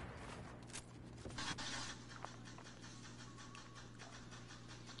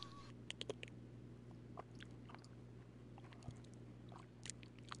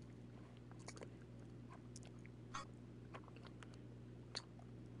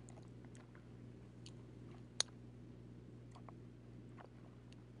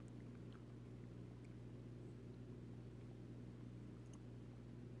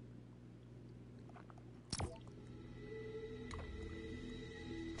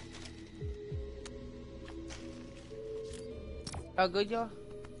 How good y'all?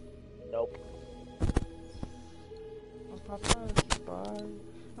 Nope. I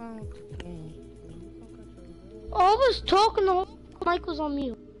was talking, the whole mic was on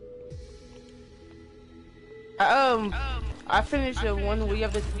mute. I finished the one where you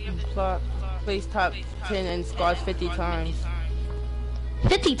have to place top 10 and squads 50 times.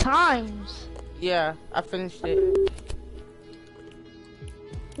 50 times? Yeah, I finished it.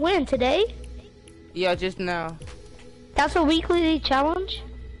 When, today? Yeah, just now. That's a weekly challenge?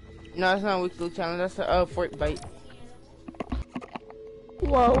 No, that's not a weekly challenge. That's a Fortnite.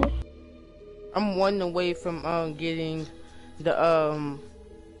 Whoa. I'm one away from getting the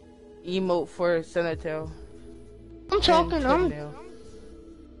emote for Senatell. I'm talking,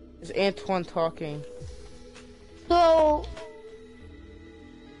 It's Antoine talking. So...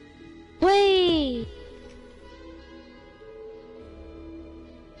 Wait...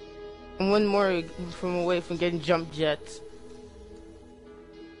 I'm one more from away from getting jump jets.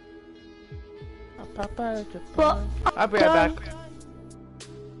 Well, I'll be right back.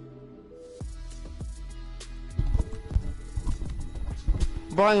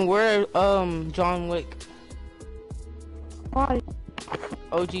 Brian, where John Wick? Why?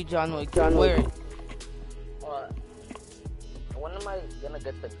 OG John Wick. Where? When am I gonna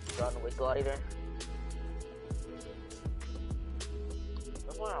get the John Wick glider?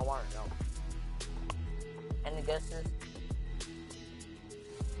 That's what I want to know. Any guesses?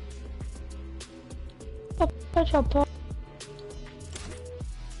 Such a po-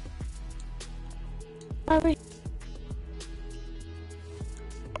 Sorry.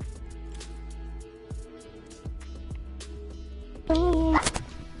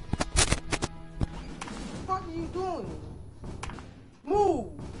 What are you doing? Move!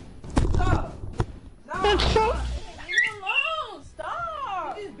 Stop! No! That's so- Leave him alone!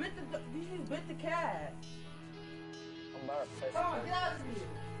 Stop! You just bit the cat. I'm about to piss Oh, get out of here!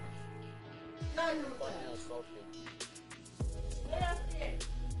 Get out of here with Funny that. and salty. Get out of here!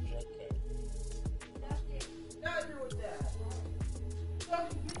 Okay. Get out of here with that. Stop,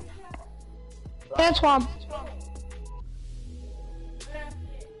 you bit the cat. Antoine.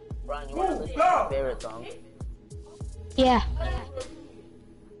 Brian, you wanna listen to Go! your favorite song? Yeah.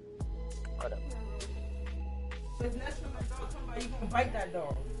 Hold up. Because next time my dog come by, you gonna bite that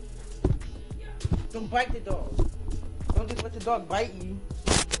dog. Don't bite the dog. Don't just let the dog bite you.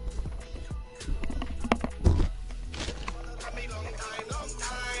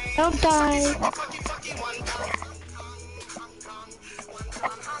 Don't die.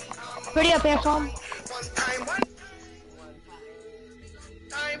 Ready up, Antoine.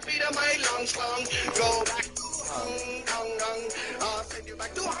 Time feed my long song. Go back to Hong Kong. I'll send you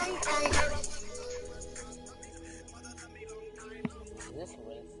back to Hong Kong. Is this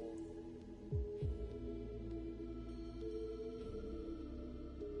racist?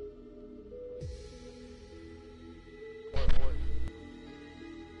 Or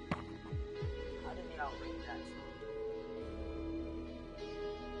how did y'all rate that song?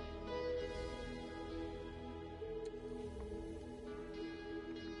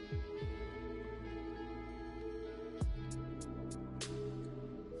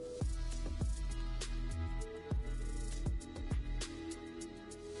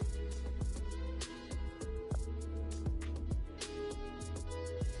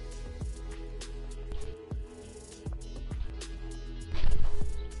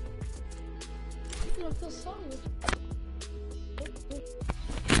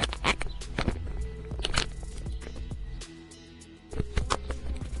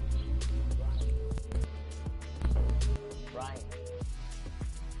 Brian.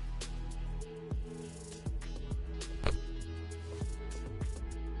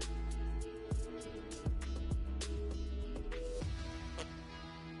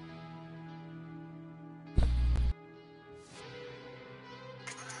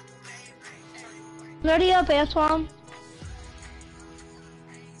 Ready up, Antoine.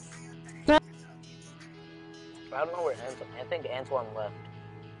 I don't know where Antoine. I think Antoine left.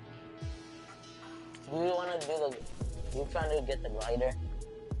 Do you want to do the? You trying to get the glider?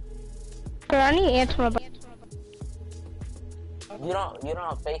 I need Antoine. You don't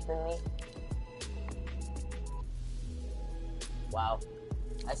have faith in me? Wow.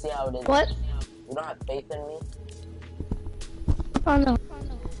 I see how it is. What? You don't have faith in me? Oh no.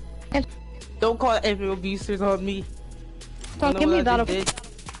 Don't call animal abusers on me. Don't You know give me what I that. just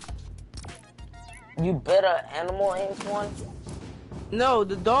did? You bit an animal, Antoine? No,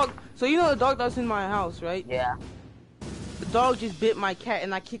 the dog. So you know the dog that's in my house, right? Yeah. The dog just bit my cat,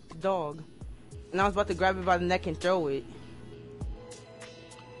 and I kicked the dog. And I was about to grab it by the neck and throw it.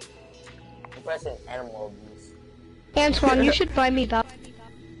 I'm pressing animal abuse. Antoine, you should buy me that.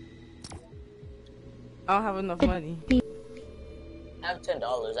 I don't have enough money. I have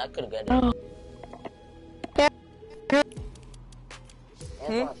 $10. I could get it. Oh.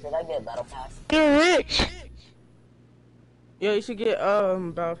 Antoine, should I get Battle Pass? You're rich. Yeah, you should get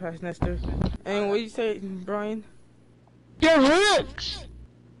Battle Pass, Nestor. And what you say, Brian? You're rich.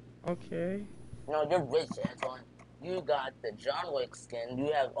 Okay. No, you're rich, Antoine. You got the John Wick skin.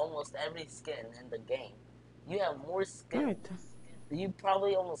 You have almost every skin in the game. You have more skins. Right. You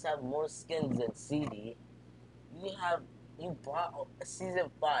probably almost have more skins than CD. You bought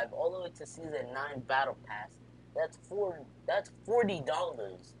season 5 all the way to season 9 Battle Pass. That's $40.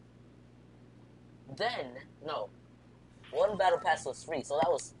 Then one Battle Pass was free, so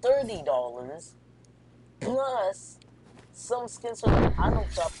that was $30 plus some skins from the item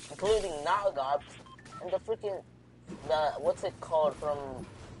shop, including Naga and what's it called from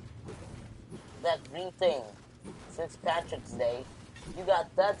that green thing. Since Patrick's Day, you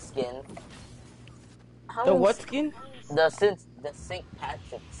got that skin. The what skin? The St.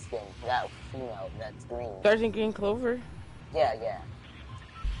 Patrick skin, that female, that's green. Sergeant Green Clover? Yeah.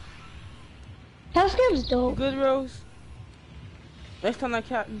 That game's dope. Good, Rose? Next time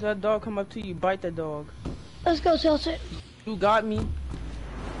that dog come up to you, bite that dog. Let's go, Chelsea. You got me.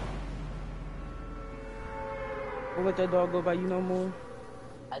 We'll let that dog go by you no more.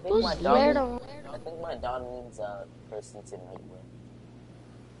 I think Who's my dog. weirdo? I think my dog needs a person to mate with.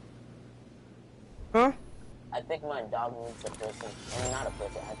 Huh? I think my dog needs a person. I mean, not a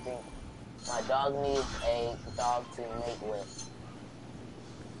person. I think my dog needs a dog to mate with.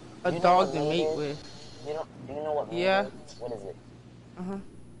 A You know dog what to mate mate is? with. Do you know what mate Yeah. is? What is it?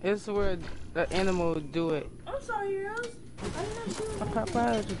 It's where the animal do it. I'm sorry, Rose. I'm not sure. I pop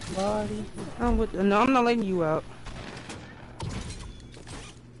out of the body. No, I'm not letting you out.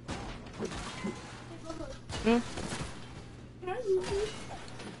 Hmm? Can I use this?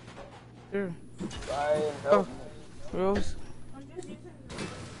 Sure. Ryan, Oh, help me. Rose, I'm just using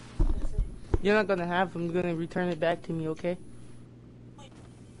you're not gonna have them. You're gonna return it back to me, okay?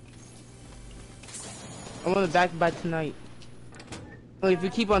 I want it back by tonight. Well, if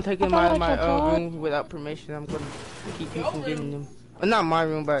you keep on taking my room without permission, I'm gonna keep you from getting them. Well, not my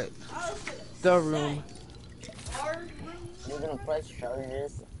room, but the room. You're gonna press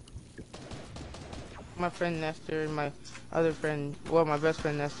charges. My friend Nestor and my other friend, well, my best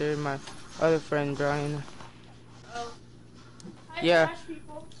friend Nestor and my other friend Brian. Hi, Yeah. Trash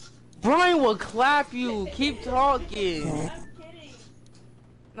people. Brian will clap you. Keep talking. I'm kidding.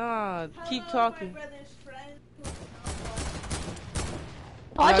 Nah, keep Hello, talking. My brother's friend.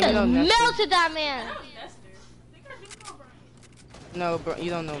 Oh, I No, you just know Nestor. melted that man. I'm Nestor. I think I do know Brian. No, bro, you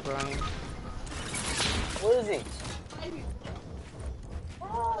don't know Brian. What is it?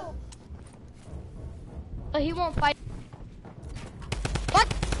 But he won't fight. What?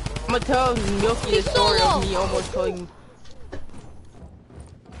 I'm gonna tell Milky the He's story solo. of me almost killing.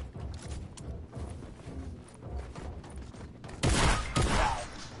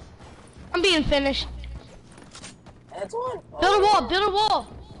 I'm being finished. That's one. Build a wall, build a wall.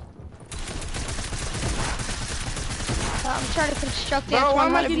 I'm trying to construct it. Bro, That's why why I'm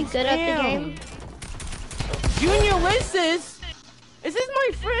am I gonna be getting good at the spammed? game. Junior Lisses? Is this my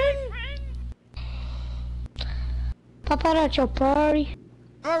friend? Paparazzo party.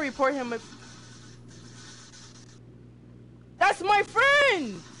 I'm gonna report him if... That's my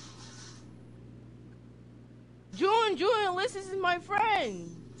friend! Junior Lisses is my friend.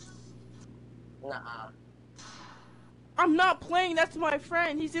 Nuh-uh. I'm not playing, that's my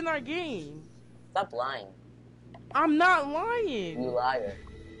friend. He's in our game. Stop lying. I'm not You lying. liar.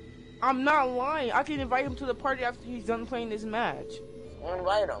 I'm not lying. I can invite him to the party after he's done playing this match.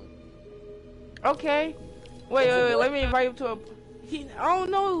 Invite him. Okay. Wait. Let me invite him to a... I don't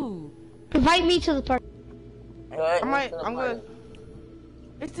know. Invite me to the party. Alright, I'm gonna...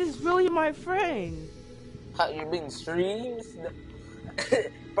 Is this really my friend? How, you're being streamed?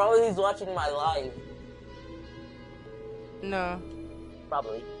 Probably he's watching my live. No.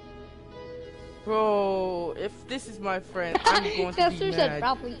 Probably. Bro, if this is my friend, I'm going to be Nestor said mad.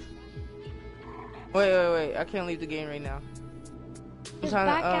 probably. Wait. I can't leave the game right now. I'm Just trying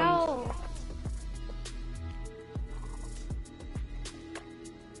back to, out.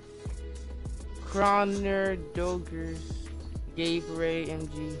 Croner, Dogers, Gabe Ray,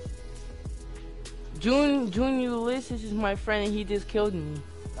 MG. June Ulysses is my friend and he just killed me.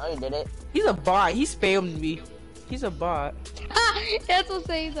 No, you did it. He's a bot. He spammed me. He's a bot. That's what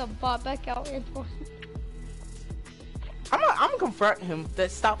saying he's a bot. Back out, Antoine. I'm gonna confront him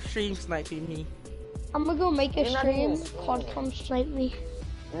that stop stream sniping me. I'm gonna go make a You're not stream even streaming called it. Come Snipe Me.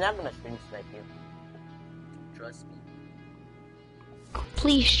 I'm not gonna stream snipe you. Trust me.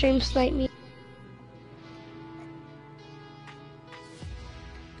 Please stream snipe me.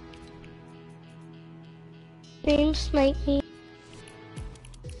 Stream snipe me.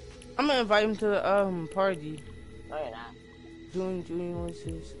 I'm gonna invite him to the party. No, you're not. June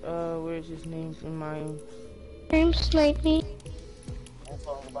Ulysses. Where's his name in my... Stream snipe me.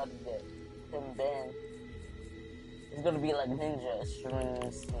 Antoine's about to get him banned. He's gonna be like Ninja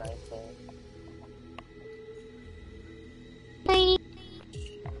streaming sniping. Bye.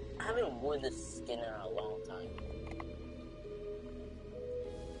 I haven't worn this skin in a long time.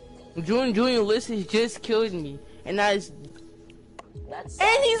 June Ulysses just killed me. And that is... That's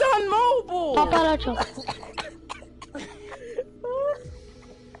And he's on mobile! Paparazzo.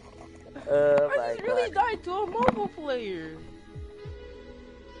 oh I my just really god. died to a mobile player.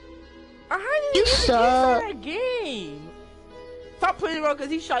 I didn't You even get suck. that game. Stop playing around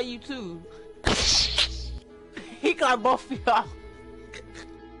because he shot you too. He got both of y'all.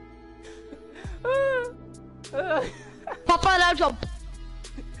 Paparazzo.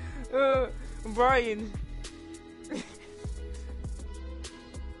 Brian.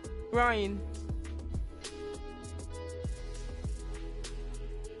 Brian.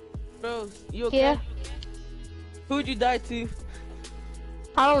 Bro, you okay? Yeah. Who'd you die to?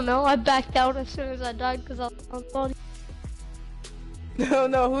 I don't know. I backed out as soon as I died because I was on phone. No,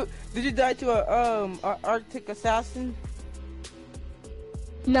 who did you die to? A Arctic assassin?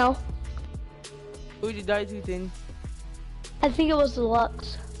 No. Who'd you die to then? I think it was the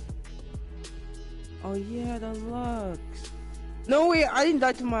Lux. Oh yeah, the Lux. No wait, I didn't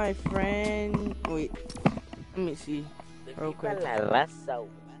die to my friend. Wait, let me see. Real quick. Man,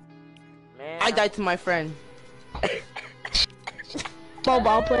 I died to my friend.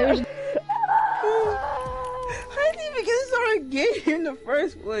 Mobile players. I didn't even get started game in the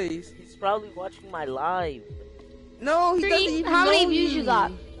first place. he's probably watching my live. No, he doesn't even How know many views you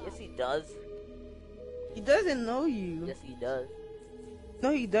got? Yes, he does. He doesn't know you. Yes, he does. No,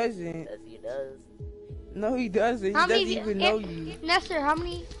 he doesn't. Yes, he does. No, he doesn't. He How doesn't many? even know you. Nestor, how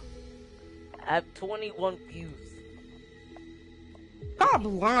many? I have 21 views. Stop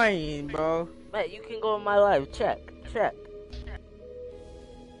lying, bro. Man, you can go on my live. Check.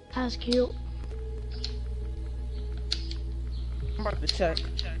 That's cute. I'm about to check.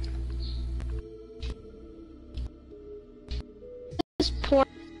 This porn.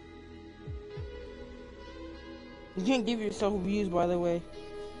 You can't give yourself views, by the way.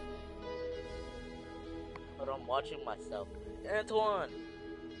 But I'm watching myself. Antoine.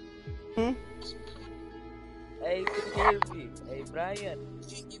 Hmm? Hey, you can hear me. Hey, Brian. You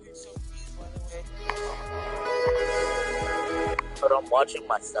can't give yourself views, by the way. But I'm watching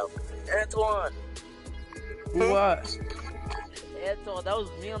myself. Antoine. What? Antoine, that was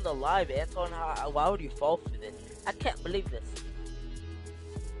me on the live. Antoine, why would you fall for this? I can't believe this.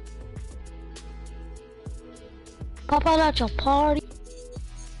 Pop out at your party.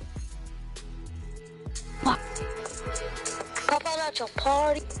 Pop out at your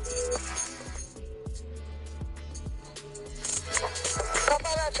party. Pop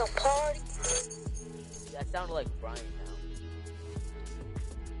out at your party. That sounded like Brian now.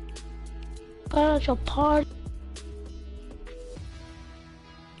 Pop out at your party.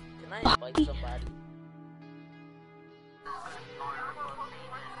 Can I invite somebody?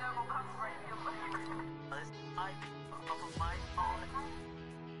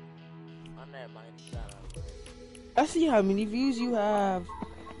 Oh, never mind. I see how many views you have.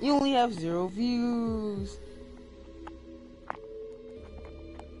 You only have 0 views.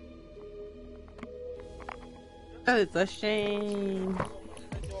 That is a shame.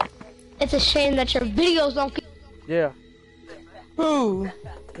 It's a shame that your videos don't get. Yeah. Who?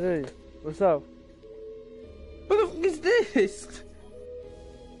 Hey, what's up? What the fuck is this?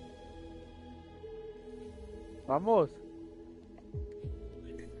 Vamos.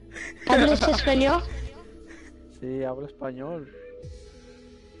 ¿Hablas español? Sí, hablo español.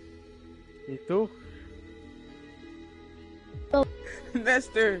 ¿Y tú?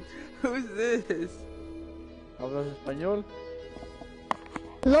 Nestor, who's this? ¿Hablas español?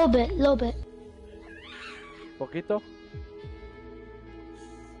 Little bit. ¿Poquito?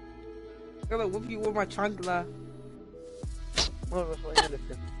 I'm gonna whoop you with my chancla. No, hablo español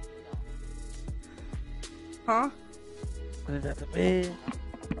este. Huh?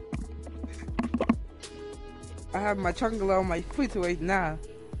 I have my chancla on my foot right now.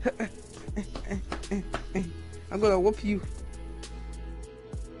 I'm gonna whoop you.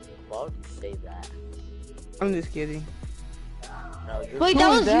 Why would you say that? I'm just kidding. No, you're Wait, Who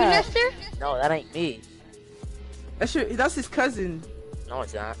that is was that? you, Nestor? No, that ain't me. That's his cousin. No,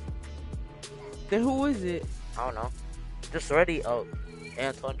 it's not. Then who is it? I don't know. Just ready up.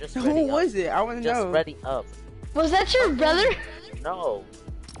 Antoine, just Who ready up. was it? I wanna Just know. ready up. Was that your brother? No.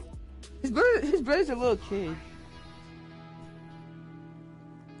 His brother's a little kid.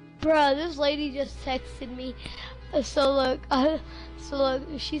 Bruh, this lady just texted me. So look,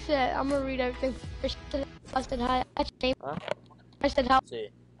 she said, I'm gonna read everything first. I said hi. Huh? I said how. Sí.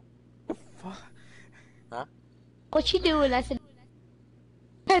 Fuck. What you doing? I said.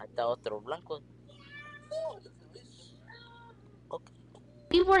 Ahí está otro blanco. Okay.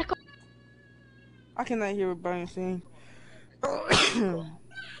 You work. I cannot hear what Brian's saying.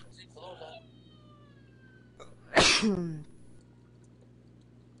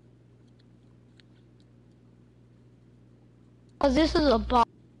 Cause this is a bomb.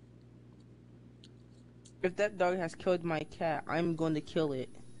 If that dog has killed my cat, I'm going to kill it.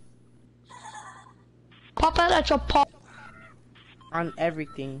 Pop out at your paw. On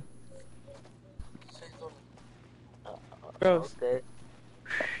everything. Bro, Okay.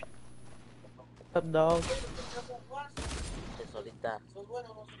 what's up, dog? Solita.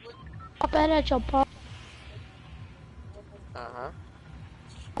 Pop out at your paw. Ajá.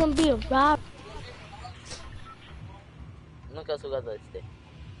 Gonna be a rob. Nunca has jugado este.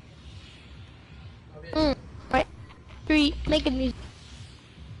 Right. 3, making music.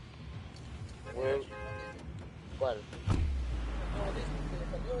 Where? ¿Cuál?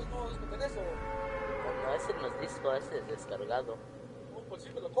 No, ese no es disco, ese es descargado.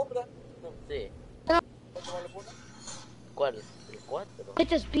 Sí. ¿Cuál? ¿El 4? Hit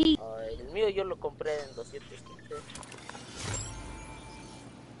this beat. El mío yo lo compré en 215.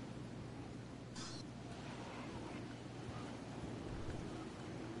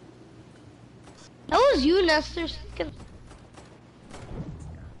 That was you, Nestor.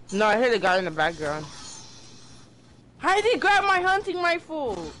 No, I heard a guy in the background. How did he grab my hunting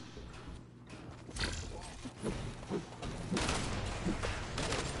rifle?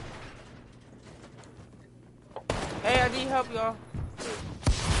 Hey, I need help, y'all.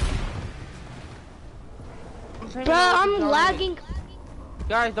 Bro, I'm lagging.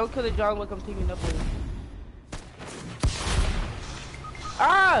 Guys, don't kill the John Wick. I'm teaming up with him.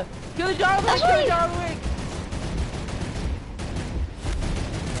 Ah! Kill the John Wick! Kill the John Wick!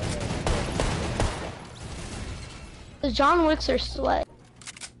 The John Wicks are sweat.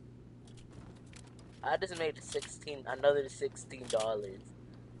 I just made another $16.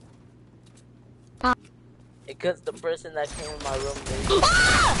 Because the person that came in my room, I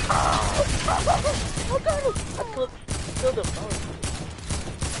killed him.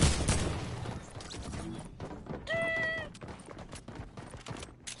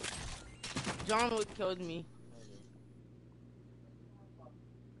 John Wick killed me.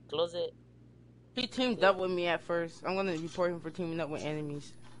 Close it. He teamed up with me at first. I'm gonna report him for teaming up with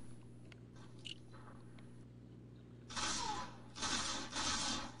enemies.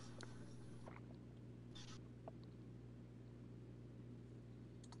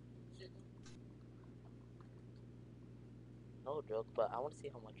 No joke, but I want to see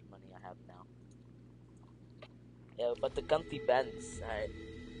how much money I have now. Yeah, but the Gunty bands, alright.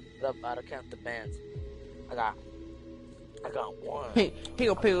 Gotta count the bands. I got one. He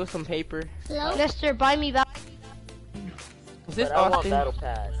gonna pay with some paper. Hello? Nestor, buy me back. Is this But I want Austin? Battle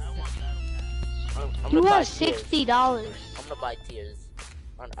Pass. I'm You gonna buy have tiers. $60. I'm gonna buy tiers.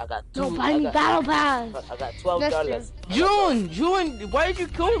 I got two. No, buy me Battle Pass. I got $12. June, why did you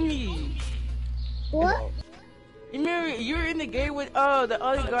kill me? What? You remember you were in the game with the other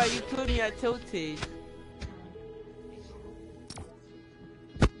guy. You killed me at Tilted.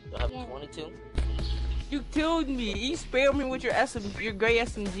 I have 22. You killed me. You spammed me with your gray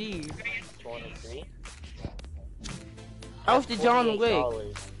SMG. 23. I was the John Wick.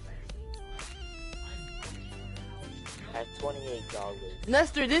 $48. I have $28.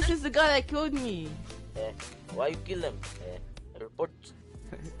 Nestor, this is the guy that killed me. Yeah. Why you kill him? Yeah. Report.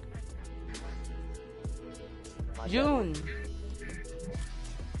 My June. God.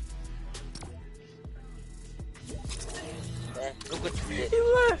 Yeah, look what you did. He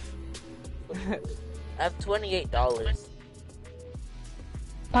left. I have $28.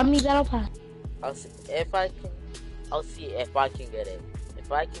 Buy me Battle Pass. I'll see if I can. I'll see if I can get it.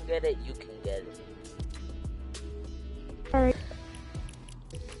 If I can get it, you can get it. Alright.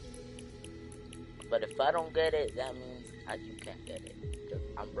 But if I don't get it, that means you can't get it. 'Cause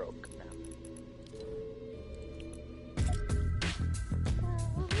I'm broke now.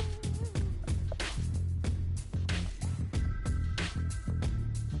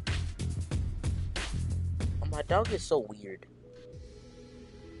 Oh, my dog is so weird.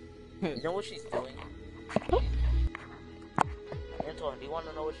 You know what she's doing? Antoine, do you want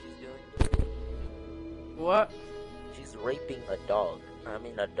to know what she's doing? What? She's raping a dog. I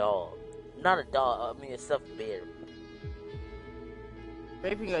mean a dog. Not a dog, I mean a stuffed bear.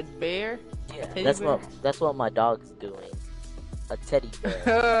 Raping a bear? Yeah, Teddy that's bear? what my dog's doing. A teddy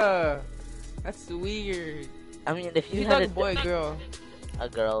bear. That's weird. I mean, if you You had like a boy or girl? a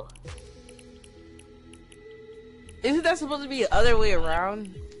girl, Isn't that supposed to be the other way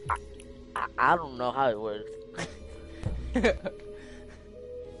around? I don't know how it works.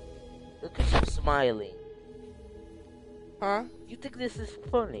 Look at you smiling. Huh? You think this is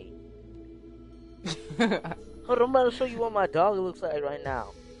funny? Hold on, I'm about to show you what my dog looks like right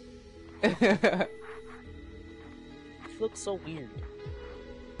now. It looks so weird.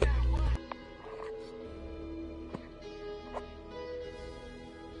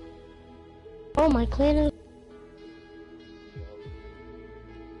 Oh, my clan is...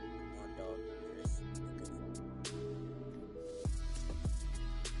 My dog is-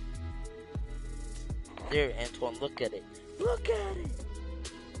 There, Antoine, look at it. Look at it!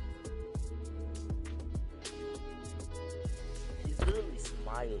 He's literally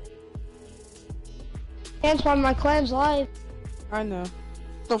smiling. Antoine, my clan's live. I know.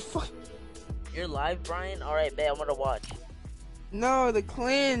 The fuck? You're live, Brian? Alright, bet, I'm gonna watch. No, the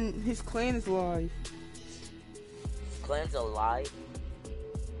clan. His clan is live. Clan's a lie.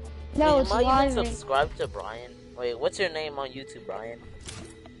 No, Hey, it's am I live. even subscribed to Brian? Wait, what's your name on YouTube, Brian?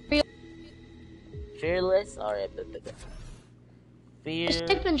 Fearless? Alright, but Just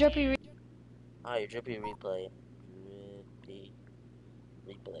type in Drippy Re- Alright, Drippy Replay. Drippy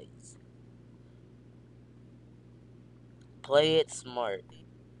Replays. Play it smart.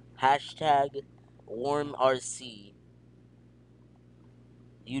 Hashtag WarmRC.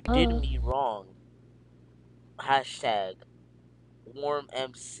 You did me wrong. Hashtag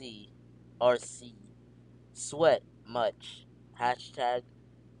WarmMCRC. Sweat much. Hashtag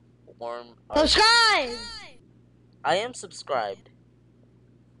WarmRC. Subscribe! I am subscribed.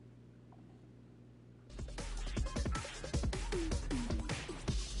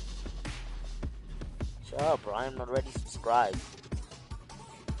 Shut up, bro. I'm already subscribed.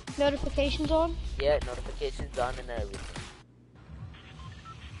 Notifications on? Yeah, notifications on and everything.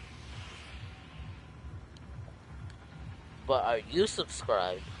 But are you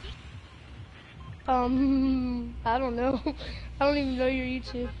subscribed? I don't know. I don't even know your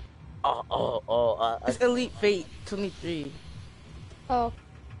YouTube. It's Elite Fate 23. Oh,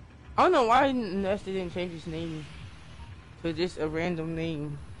 I don't know why Nestor didn't change his name to just a random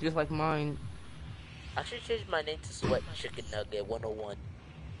name, just like mine. I should change my name to Sweat Chicken Nugget 101.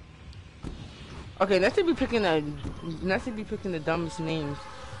 Okay, Nestor be picking the dumbest names.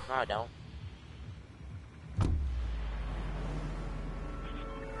 No, I don't.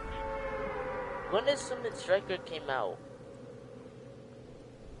 When did Summon Striker came out?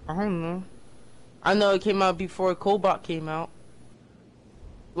 I don't know. I know it came out before Cobalt came out.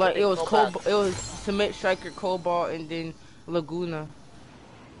 Like it was Cobalt. it was Submit Striker, Cobalt, and then Laguna.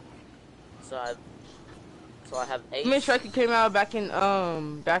 So I have 8. Submit Striker came out back in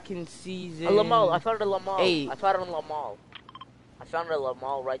season. Lamal, I found a Lamal. 8. I found a Lamal. I found a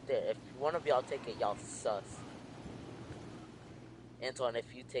Lamal right there. If one of y'all take it, y'all sus. Antoine,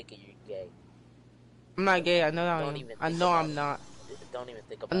 if you take it, you're gay. I'm not gay. I know I Don't am. even I think know about I'm it. not. Don't even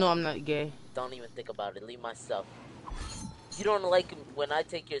think I about know it. I'm not gay. Don't even think about it. Leave my stuff. You don't like when I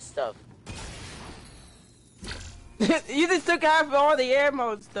take your stuff. You just took half all the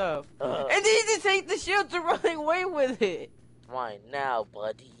ammo and stuff, Uh, and then you just take the shield to run away with it. Fine now,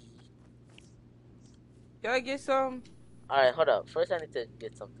 buddy. Can I get some? Alright, hold up. First I need to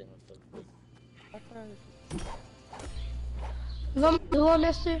get something with them. you want me to do it,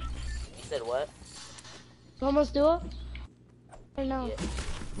 mister? You said what? You want us to do it? Or no? Yeah.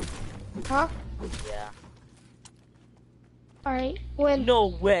 Huh? Yeah. Alright, when? No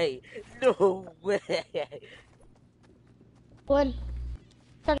way. No way. When?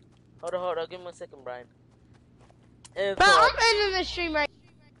 Hold on. Give me 1 second, Brian. Bro, I'm ending the stream right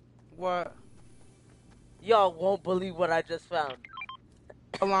What? Y'all won't believe what I just found.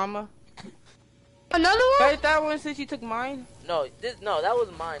 A llama? Another Can I one? get that one since you took mine? No, that was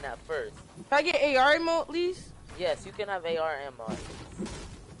mine at first. Can I get AR ammo at least? Yes, you can have AR ammo.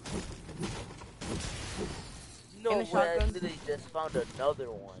 No And way, a I shotgun? literally just found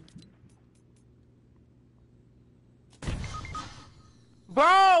another one.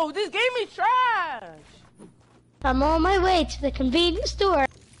 Bro, this game is trash. I'm on my way to the convenience store.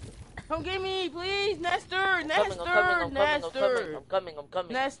 Come get me, please, Nestor, I'm coming. Nestor. I'm coming.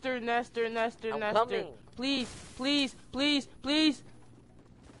 Please.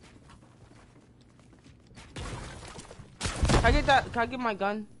 Can I get my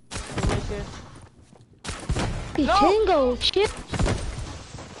gun? Right there. No. Tingo, shit.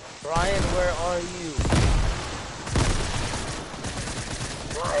 Brian, where are you?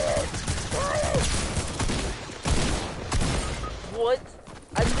 Brian! What?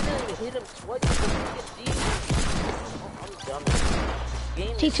 I didn't even hit him twice. I'm dumb.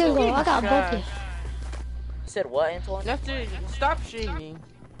 Game is so Tingo, I got both of you. You said what, Antoine? Nestor, stop streaming.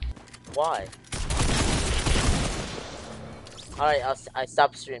 Why? Alright, I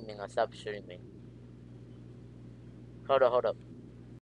stopped streaming. Hold up.